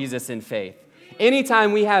respond to Jesus in faith.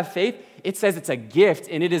 Anytime we have faith, it says it's a gift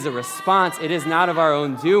and it is a response. It is not of our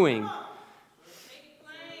own doing.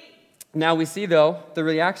 Now we see, though, the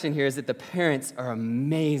reaction here is that the parents are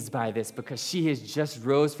amazed by this because she has just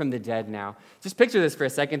rose from the dead now. Just picture this for a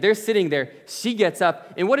second. They're sitting there. She gets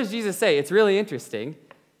up. And what does Jesus say? It's really interesting.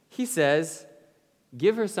 He says,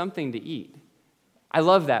 give her something to eat. I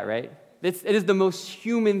love that, right? It is the most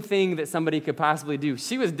human thing that somebody could possibly do.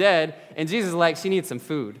 She was dead, and Jesus is like, she needs some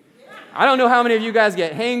food. I don't know how many of you guys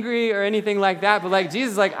get hangry or anything like that, but like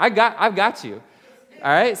Jesus is like, I've got you.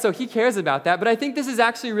 All right, so he cares about that. But I think this is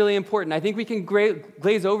actually really important. I think we can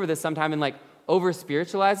glaze over this sometime and like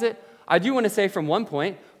over-spiritualize it. I do want to say from one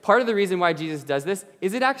point, part of the reason why Jesus does this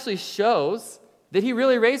is it actually shows that he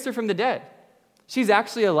really raised her from the dead. She's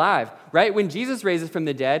actually alive, right? When Jesus raises from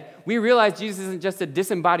the dead, we realize Jesus isn't just a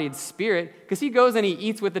disembodied spirit because he goes and he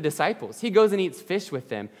eats with the disciples. He goes and eats fish with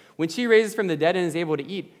them. When she raises from the dead and is able to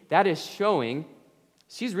eat, that is showing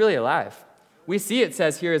she's really alive. We see it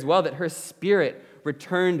says here as well that her spirit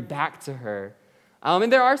returned back to her.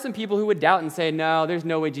 And there are some people who would doubt and say, no, there's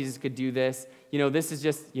no way Jesus could do this. This is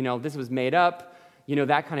just, this was made up.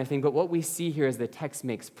 That kind of thing. But what we see here is the text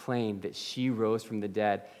makes plain that she rose from the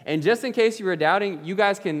dead. And just in case you were doubting, you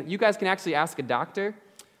guys can actually ask a doctor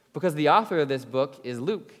because the author of this book is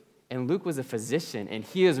Luke. And Luke was a physician, and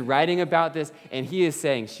he is writing about this, and he is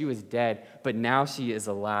saying she was dead, but now she is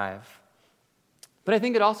alive. But I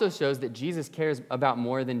think it also shows that Jesus cares about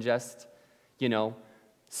more than just,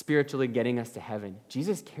 spiritually getting us to heaven.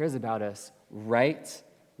 Jesus cares about us right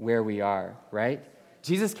where we are, right?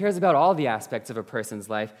 Jesus cares about all the aspects of a person's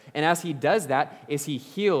life, and as he does that, as he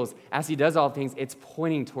heals, as he does all things, it's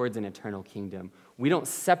pointing towards an eternal kingdom. We don't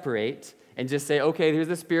separate and just say, okay, here's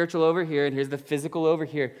the spiritual over here, and here's the physical over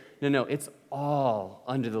here. No, it's all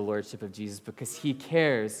under the lordship of Jesus because he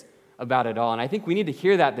cares about it all. And I think we need to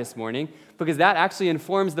hear that this morning because that actually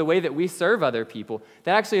informs the way that we serve other people.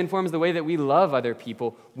 That actually informs the way that we love other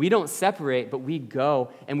people. We don't separate, but we go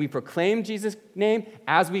and we proclaim Jesus' name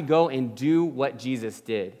as we go and do what Jesus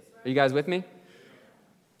did. Are you guys with me?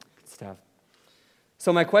 Good stuff.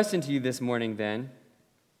 So my question to you this morning then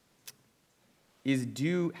is,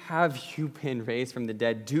 have you been raised from the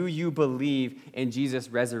dead? Do you believe in Jesus'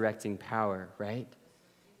 resurrecting power, right?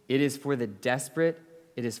 It is for the desperate,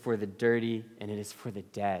 it is for the dirty, and it is for the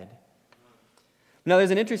dead. Now,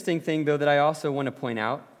 there's an interesting thing, though, that I also want to point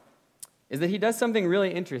out, is that he does something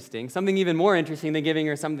really interesting, something even more interesting than giving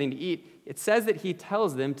her something to eat. It says that he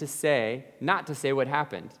tells them not to say what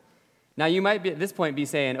happened. Now, you might be at this point be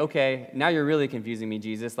saying, okay, now you're really confusing me,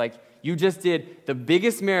 Jesus. Like, you just did the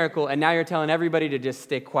biggest miracle, and now you're telling everybody to just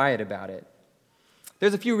stay quiet about it.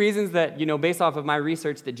 There's a few reasons that, based off of my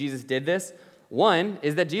research, that Jesus did this. One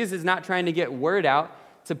is that Jesus is not trying to get word out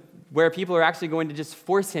to where people are actually going to just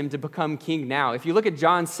force him to become king now. If you look at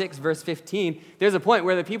John 6, verse 15, there's a point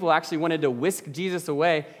where the people actually wanted to whisk Jesus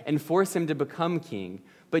away and force him to become king.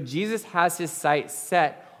 But Jesus has his sight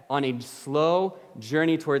set on a slow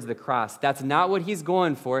journey towards the cross. That's not what he's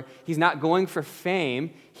going for. He's not going for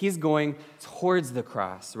fame. He's going towards the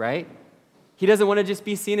cross, right? He doesn't want to just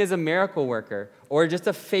be seen as a miracle worker or just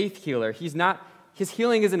a faith healer. His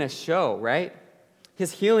healing isn't a show, right?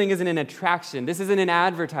 His healing isn't an attraction. This isn't an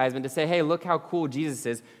advertisement to say, hey, look how cool Jesus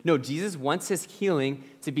is. No, Jesus wants his healing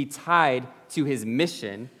to be tied to his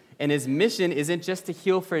mission. And his mission isn't just to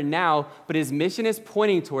heal for now, but his mission is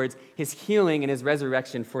pointing towards his healing and his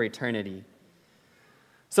resurrection for eternity.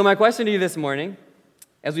 So my question to you this morning,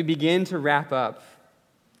 as we begin to wrap up,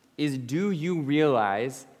 is do you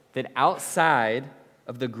realize that outside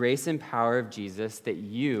of the grace and power of Jesus, that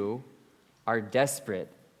you are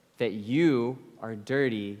desperate, that you are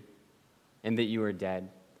dirty, and that you are dead?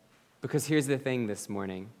 Because here's the thing this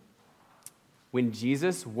morning. When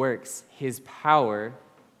Jesus works, his power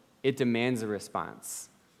it demands a response.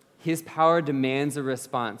 His power demands a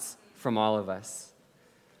response from all of us.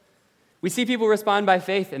 We see people respond by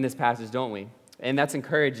faith in this passage, don't we? And that's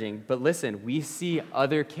encouraging. But listen, we see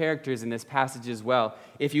other characters in this passage as well.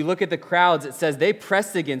 If you look at the crowds, it says they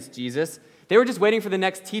pressed against Jesus. They were just waiting for the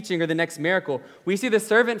next teaching or the next miracle. We see the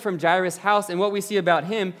servant from Jairus' house, and what we see about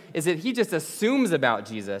him is that he just assumes about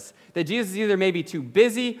Jesus, that Jesus is either maybe too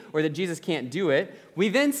busy or that Jesus can't do it. We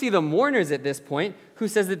then see the mourners at this point who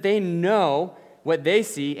says that they know what they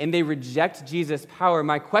see and they reject Jesus' power.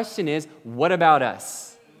 My question is, what about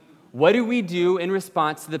us? What do we do in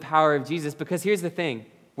response to the power of Jesus? Because here's the thing,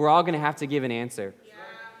 we're all going to have to give an answer. Yeah.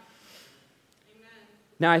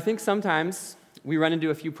 Now, I think sometimes we run into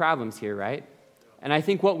a few problems here, right? And I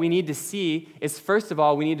think what we need to see is, first of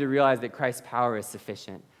all, we need to realize that Christ's power is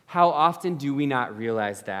sufficient. How often do we not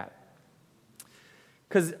realize that?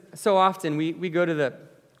 Because so often we go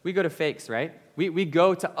to fakes, right? We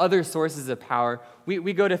go to other sources of power.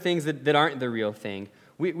 We go to things that aren't the real thing.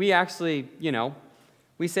 We actually,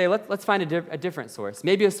 we say, let's find a different source.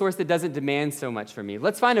 Maybe a source that doesn't demand so much from me.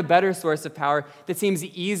 Let's find a better source of power that seems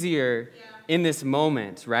easier in this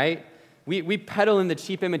moment, right? We peddle in the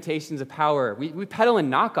cheap imitations of power. We peddle in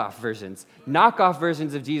knockoff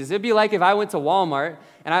versions of Jesus. It'd be like if I went to Walmart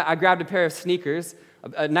and I grabbed a pair of sneakers,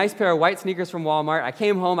 a nice pair of white sneakers from Walmart. I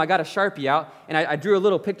came home, I got a Sharpie out, and I drew a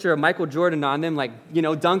little picture of Michael Jordan on them, like,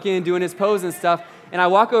 dunking, doing his pose and stuff. And I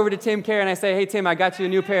walk over to Tim Kerr and I say, hey, Tim, I got you a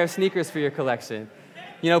new pair of sneakers for your collection.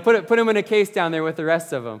 Put them in a case down there with the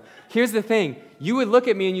rest of them. Here's the thing. You would look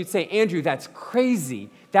at me and you'd say, Andrew, that's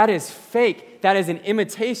crazy. That is fake. That is an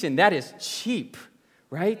imitation. That is cheap,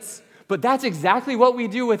 right? But that's exactly what we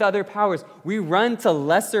do with other powers. We run to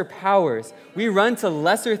lesser powers. We run to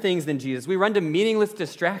lesser things than Jesus. We run to meaningless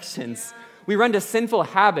distractions. We run to sinful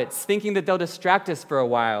habits, thinking that they'll distract us for a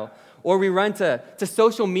while. Or we run to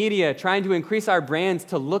social media, trying to increase our brands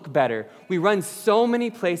to look better. We run so many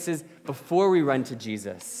places before we run to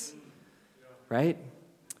Jesus, right?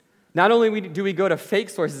 Not only do we go to fake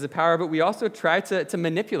sources of power, but we also try to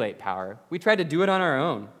manipulate power. We try to do it on our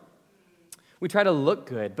own. We try to look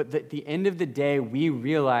good, but at the end of the day, we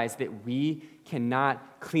realize that we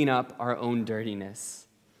cannot clean up our own dirtiness,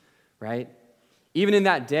 right? Even in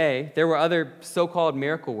that day, there were other so-called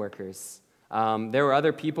miracle workers. There were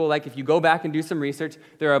other people, like if you go back and do some research,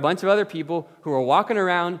 there are a bunch of other people who are walking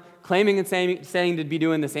around claiming and saying to be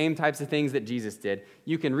doing the same types of things that Jesus did.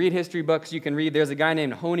 You can read history books. There's a guy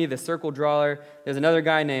named Honi the circle drawer. There's another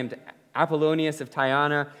guy named Apollonius of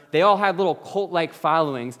Tyana. They all had little cult-like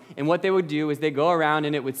followings, and what they would do is they go around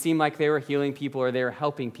and it would seem like they were healing people or they were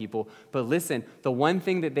helping people. But listen, the one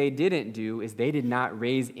thing that they didn't do is they did not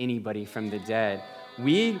raise anybody from the dead.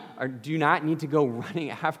 We do not need to go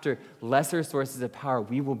running after lesser sources of power.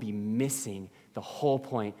 We will be missing the whole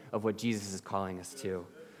point of what Jesus is calling us to.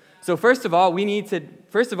 So first of all, we need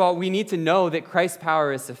to know that Christ's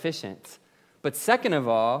power is sufficient. But second of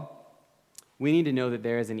all, we need to know that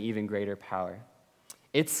there is an even greater power.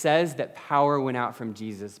 It says that power went out from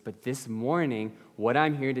Jesus, but this morning, what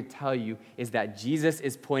I'm here to tell you is that Jesus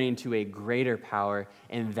is pointing to a greater power,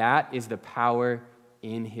 and that is the power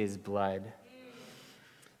in his blood.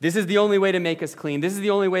 This is the only way to make us clean. This is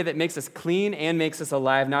the only way that makes us clean and makes us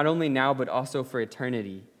alive, not only now, but also for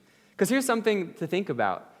eternity. Because here's something to think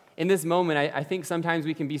about. In this moment, I think sometimes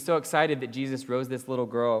we can be so excited that Jesus rose this little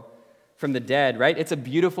girl from the dead, right? It's a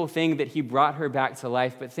beautiful thing that he brought her back to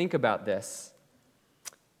life, but think about this.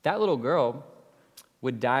 That little girl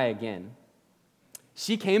would die again.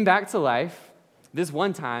 She came back to life this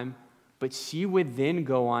one time, but she would then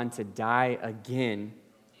go on to die again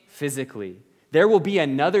physically. There will be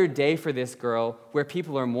another day for this girl where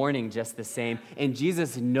people are mourning just the same, and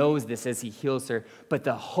Jesus knows this as he heals her. But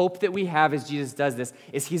the hope that we have as Jesus does this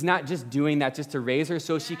is he's not just doing that just to raise her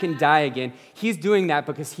so she can die again. He's doing that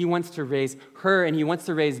because he wants to raise her, and he wants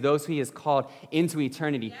to raise those who he has called into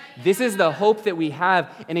eternity. This is the hope that we have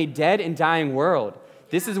in a dead and dying world.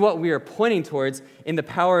 This is what we are pointing towards in the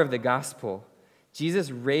power of the gospel.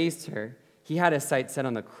 Jesus raised her. He had his sight set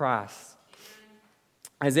on the cross.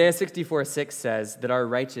 Isaiah 64:6 says that our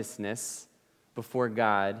righteousness before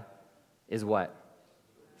God is what?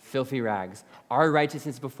 Filthy rags. Our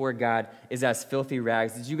righteousness before God is as filthy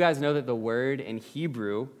rags. Did you guys know that the word in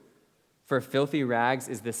Hebrew for filthy rags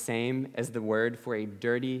is the same as the word for a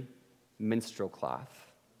dirty menstrual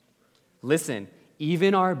cloth? Listen,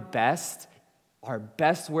 even our best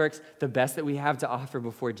works, the best that we have to offer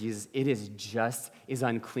before Jesus, it is just as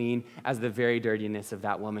unclean as the very dirtiness of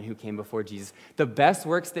that woman who came before Jesus. The best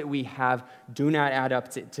works that we have do not add up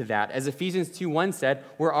to that. As Ephesians 2:1 said,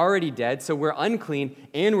 we're already dead, so we're unclean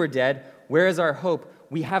and we're dead. Where is our hope?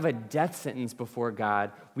 we have a death sentence before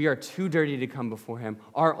God. We are too dirty to come before him.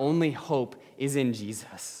 Our only hope is in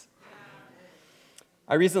Jesus.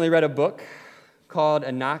 I recently read a book called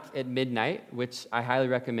A Knock at Midnight, which I highly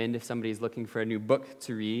recommend if somebody's looking for a new book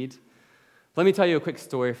to read. Let me tell you a quick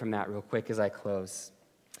story from that real quick as I close.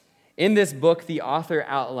 In this book, the author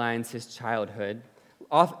outlines his childhood.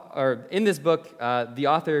 In this book, the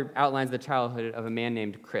author outlines the childhood of a man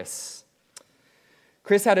named Chris.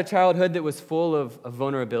 Chris had a childhood that was full of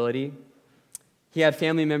vulnerability. He had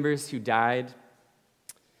family members who died.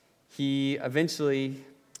 He eventually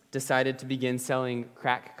decided to begin selling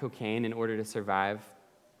crack cocaine in order to survive.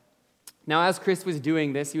 Now, as Chris was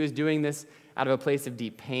doing this, he was doing this out of a place of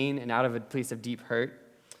deep pain and out of a place of deep hurt.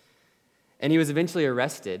 And he was eventually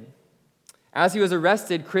arrested. As he was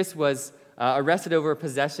arrested, Chris was arrested over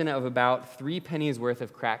possession of about 3 pennies worth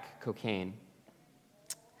of crack cocaine.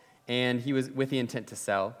 And he was with the intent to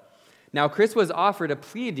sell. Now, Chris was offered a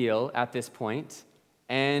plea deal at this point,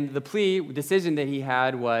 and the plea decision that he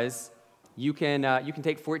had was, you can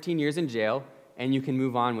take 14 years in jail, and you can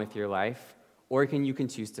move on with your life, or you can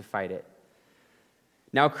choose to fight it.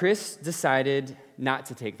 Now, Chris decided not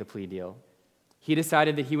to take the plea deal. He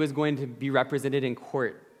decided that he was going to be represented in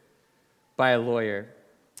court by a lawyer.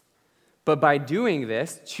 But by doing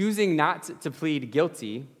this, choosing not to plead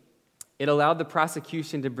guilty, it allowed the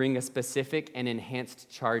prosecution to bring a specific and enhanced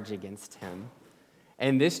charge against him.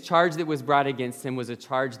 And this charge that was brought against him was a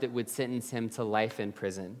charge that would sentence him to life in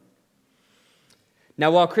prison.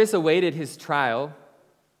 Now, while Chris awaited his trial,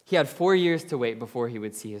 he had 4 years to wait before he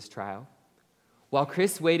would see his trial. While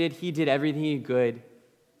Chris waited, he did everything he could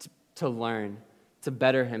to learn, to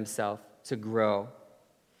better himself, to grow.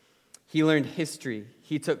 He learned history,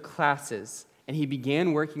 he took classes, and he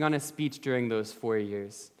began working on a speech during those 4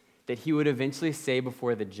 years that he would eventually say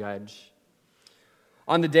before the judge.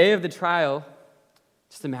 On the day of the trial,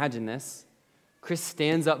 just imagine this, Chris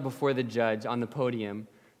stands up before the judge on the podium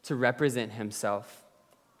to represent himself.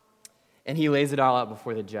 And he lays it all out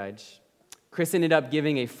before the judge. Chris ended up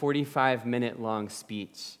giving a 45-minute-long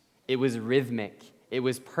speech. It was rhythmic. It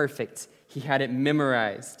was perfect. He had it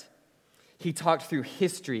memorized. He talked through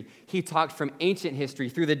history. He talked from ancient history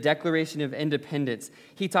through the Declaration of Independence.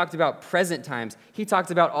 He talked about present times. He talked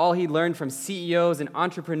about all he learned from CEOs and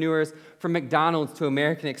entrepreneurs, from McDonald's to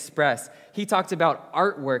American Express. He talked about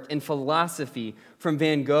artwork and philosophy, from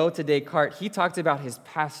Van Gogh to Descartes. He talked about his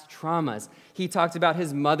past traumas. He talked about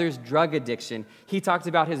his mother's drug addiction. He talked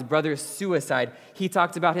about his brother's suicide. He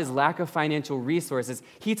talked about his lack of financial resources.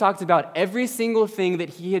 He talked about every single thing that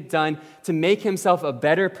he had done to make himself a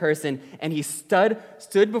better person, and he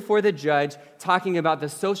stood before the judge talking about the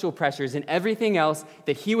social pressures and everything else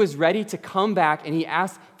that he was ready to come back, and he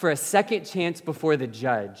asked for a second chance before the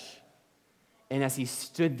judge. And as he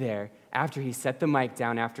stood there, after he set the mic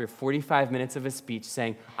down, after 45 minutes of a speech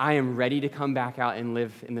saying, I am ready to come back out and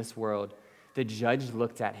live in this world, the judge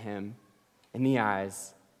looked at him in the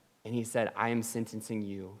eyes, and he said, I am sentencing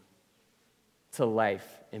you to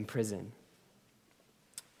life in prison.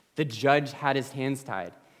 The judge had his hands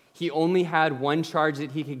tied. He only had one charge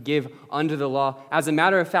that he could give under the law. As a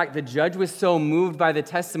matter of fact, the judge was so moved by the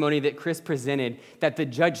testimony that Chris presented that the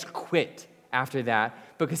judge quit after that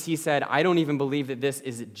because he said, I don't even believe that this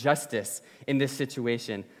is justice in this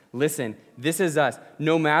situation. Listen, this is us.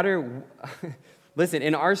 Listen,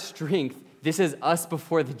 in our strength, this is us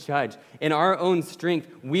before the judge. In our own strength,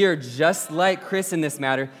 we are just like Chris in this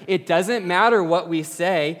matter. It doesn't matter what we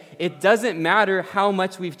say. It doesn't matter how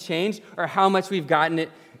much we've changed or how much we've gotten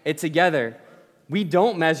it together. We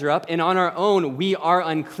don't measure up, and on our own, we are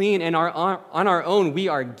unclean, and on our own, we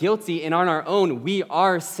are guilty, and on our own, we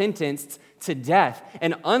are sentenced to death.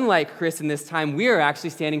 And unlike Chris in this time, we are actually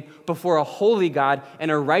standing before a holy God and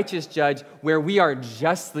a righteous judge where we are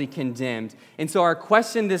justly condemned. And so our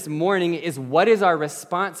question this morning is, what is our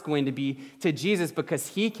response going to be to Jesus, because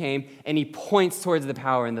he came and he points towards the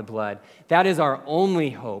power in the blood? That is our only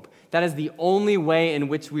hope. That is the only way in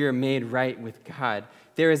which we are made right with God.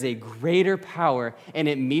 There is a greater power, and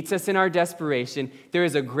it meets us in our desperation. There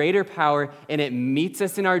is a greater power, and it meets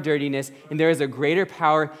us in our dirtiness. And there is a greater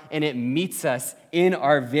power, and it meets us in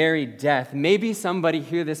our very death. Maybe somebody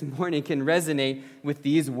here this morning can resonate with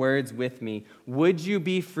these words with me. Would you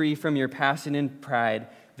be free from your passion and pride?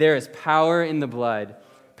 There is power in the blood.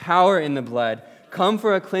 Power in the blood. Come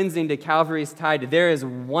for a cleansing to Calvary's tide. There is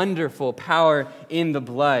wonderful power in the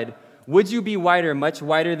blood. Would you be whiter, much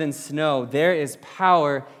whiter than snow? There is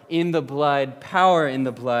power in the blood, power in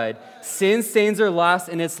the blood. Sin stains are lost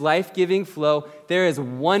in its life-giving flow. There is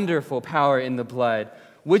wonderful power in the blood.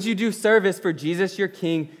 Would you do service for Jesus your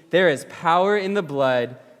King? There is power in the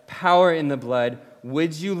blood, power in the blood.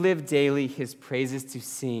 Would you live daily his praises to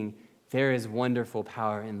sing? There is wonderful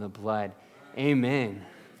power in the blood. Amen.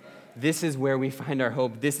 This is where we find our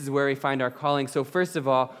hope. This is where we find our calling. So first of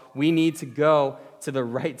all, we need to go to the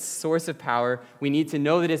right source of power. We need to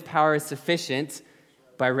know that his power is sufficient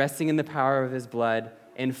by resting in the power of his blood.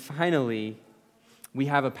 And finally, we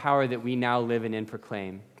have a power that we now live in and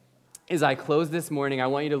proclaim. As I close this morning, I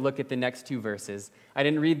want you to look at the next two verses. I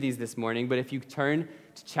didn't read these this morning, but if you turn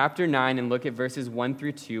to chapter 9 and look at verses 1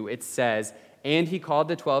 through 2, it says, "And he called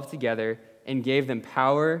the 12 together and gave them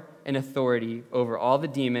power and authority over all the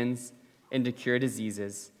demons and to cure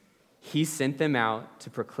diseases. He sent them out to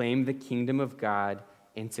proclaim the kingdom of God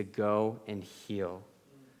and to go and heal."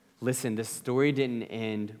 Listen, the story didn't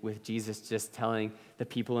end with Jesus just telling the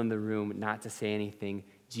people in the room not to say anything.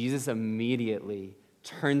 Jesus immediately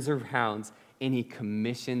turns around and he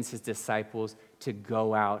commissions his disciples to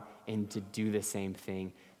go out and to do the same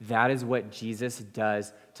thing. That is what Jesus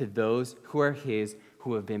does to those who are his,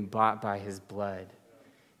 who have been bought by his blood.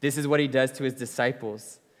 This is what he does to his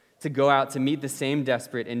disciples, to go out to meet the same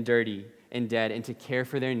desperate and dirty and dead and to care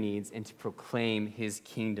for their needs and to proclaim his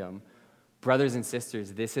kingdom. Brothers and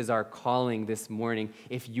sisters, this is our calling this morning.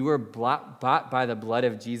 If you are bought by the blood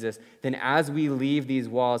of Jesus, then as we leave these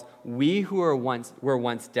walls, we who were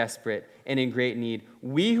once desperate and in great need,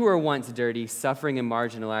 we who were once dirty, suffering and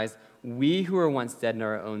marginalized, we who were once dead in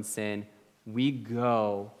our own sin, we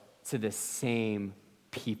go to the same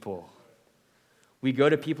people. We go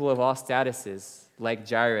to people of all statuses, like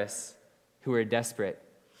Jairus, who are desperate.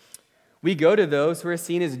 We go to those who are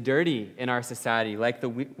seen as dirty in our society, like the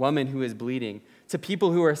woman who is bleeding, to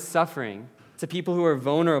people who are suffering, to people who are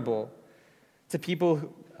vulnerable, to people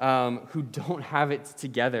who don't have it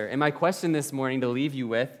together. And my question this morning to leave you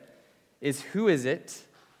with is, who is it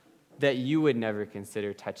that you would never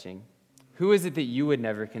consider touching? Who is it that you would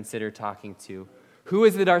never consider talking to? Who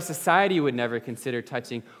is it our society would never consider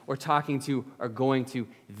touching or talking to or going to?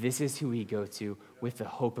 This is who we go to with the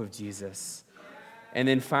hope of Jesus. And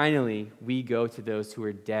then finally, we go to those who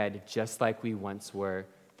are dead just like we once were,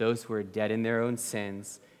 those who are dead in their own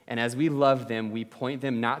sins. And as we love them, we point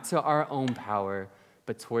them not to our own power,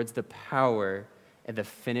 but towards the power and the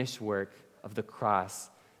finished work of the cross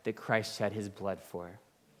that Christ shed his blood for.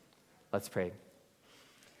 Let's pray.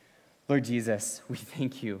 Lord Jesus, we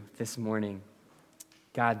thank you this morning,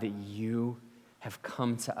 God, that you have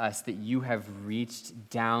come to us, that you have reached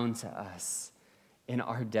down to us in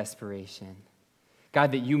our desperation.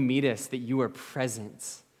 God, that you meet us, that you are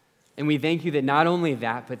present. And we thank you that not only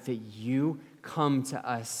that, but that you come to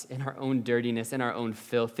us in our own dirtiness, in our own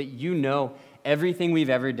filth, that you know everything we've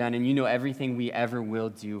ever done and you know everything we ever will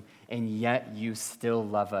do, and yet you still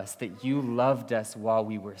love us, that you loved us while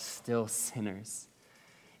we were still sinners.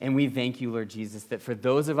 And we thank you, Lord Jesus, that for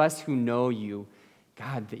those of us who know you,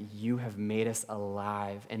 God, that you have made us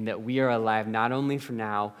alive and that we are alive not only for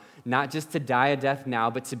now, not just to die a death now,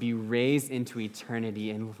 but to be raised into eternity.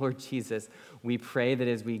 And Lord Jesus, we pray that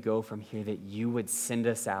as we go from here, that you would send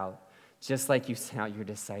us out, just like you sent out your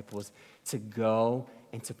disciples, to go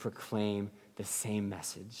and to proclaim the same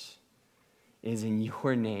message. It is in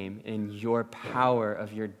your name, in your power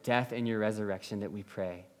of your death and your resurrection that we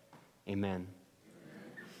pray. Amen.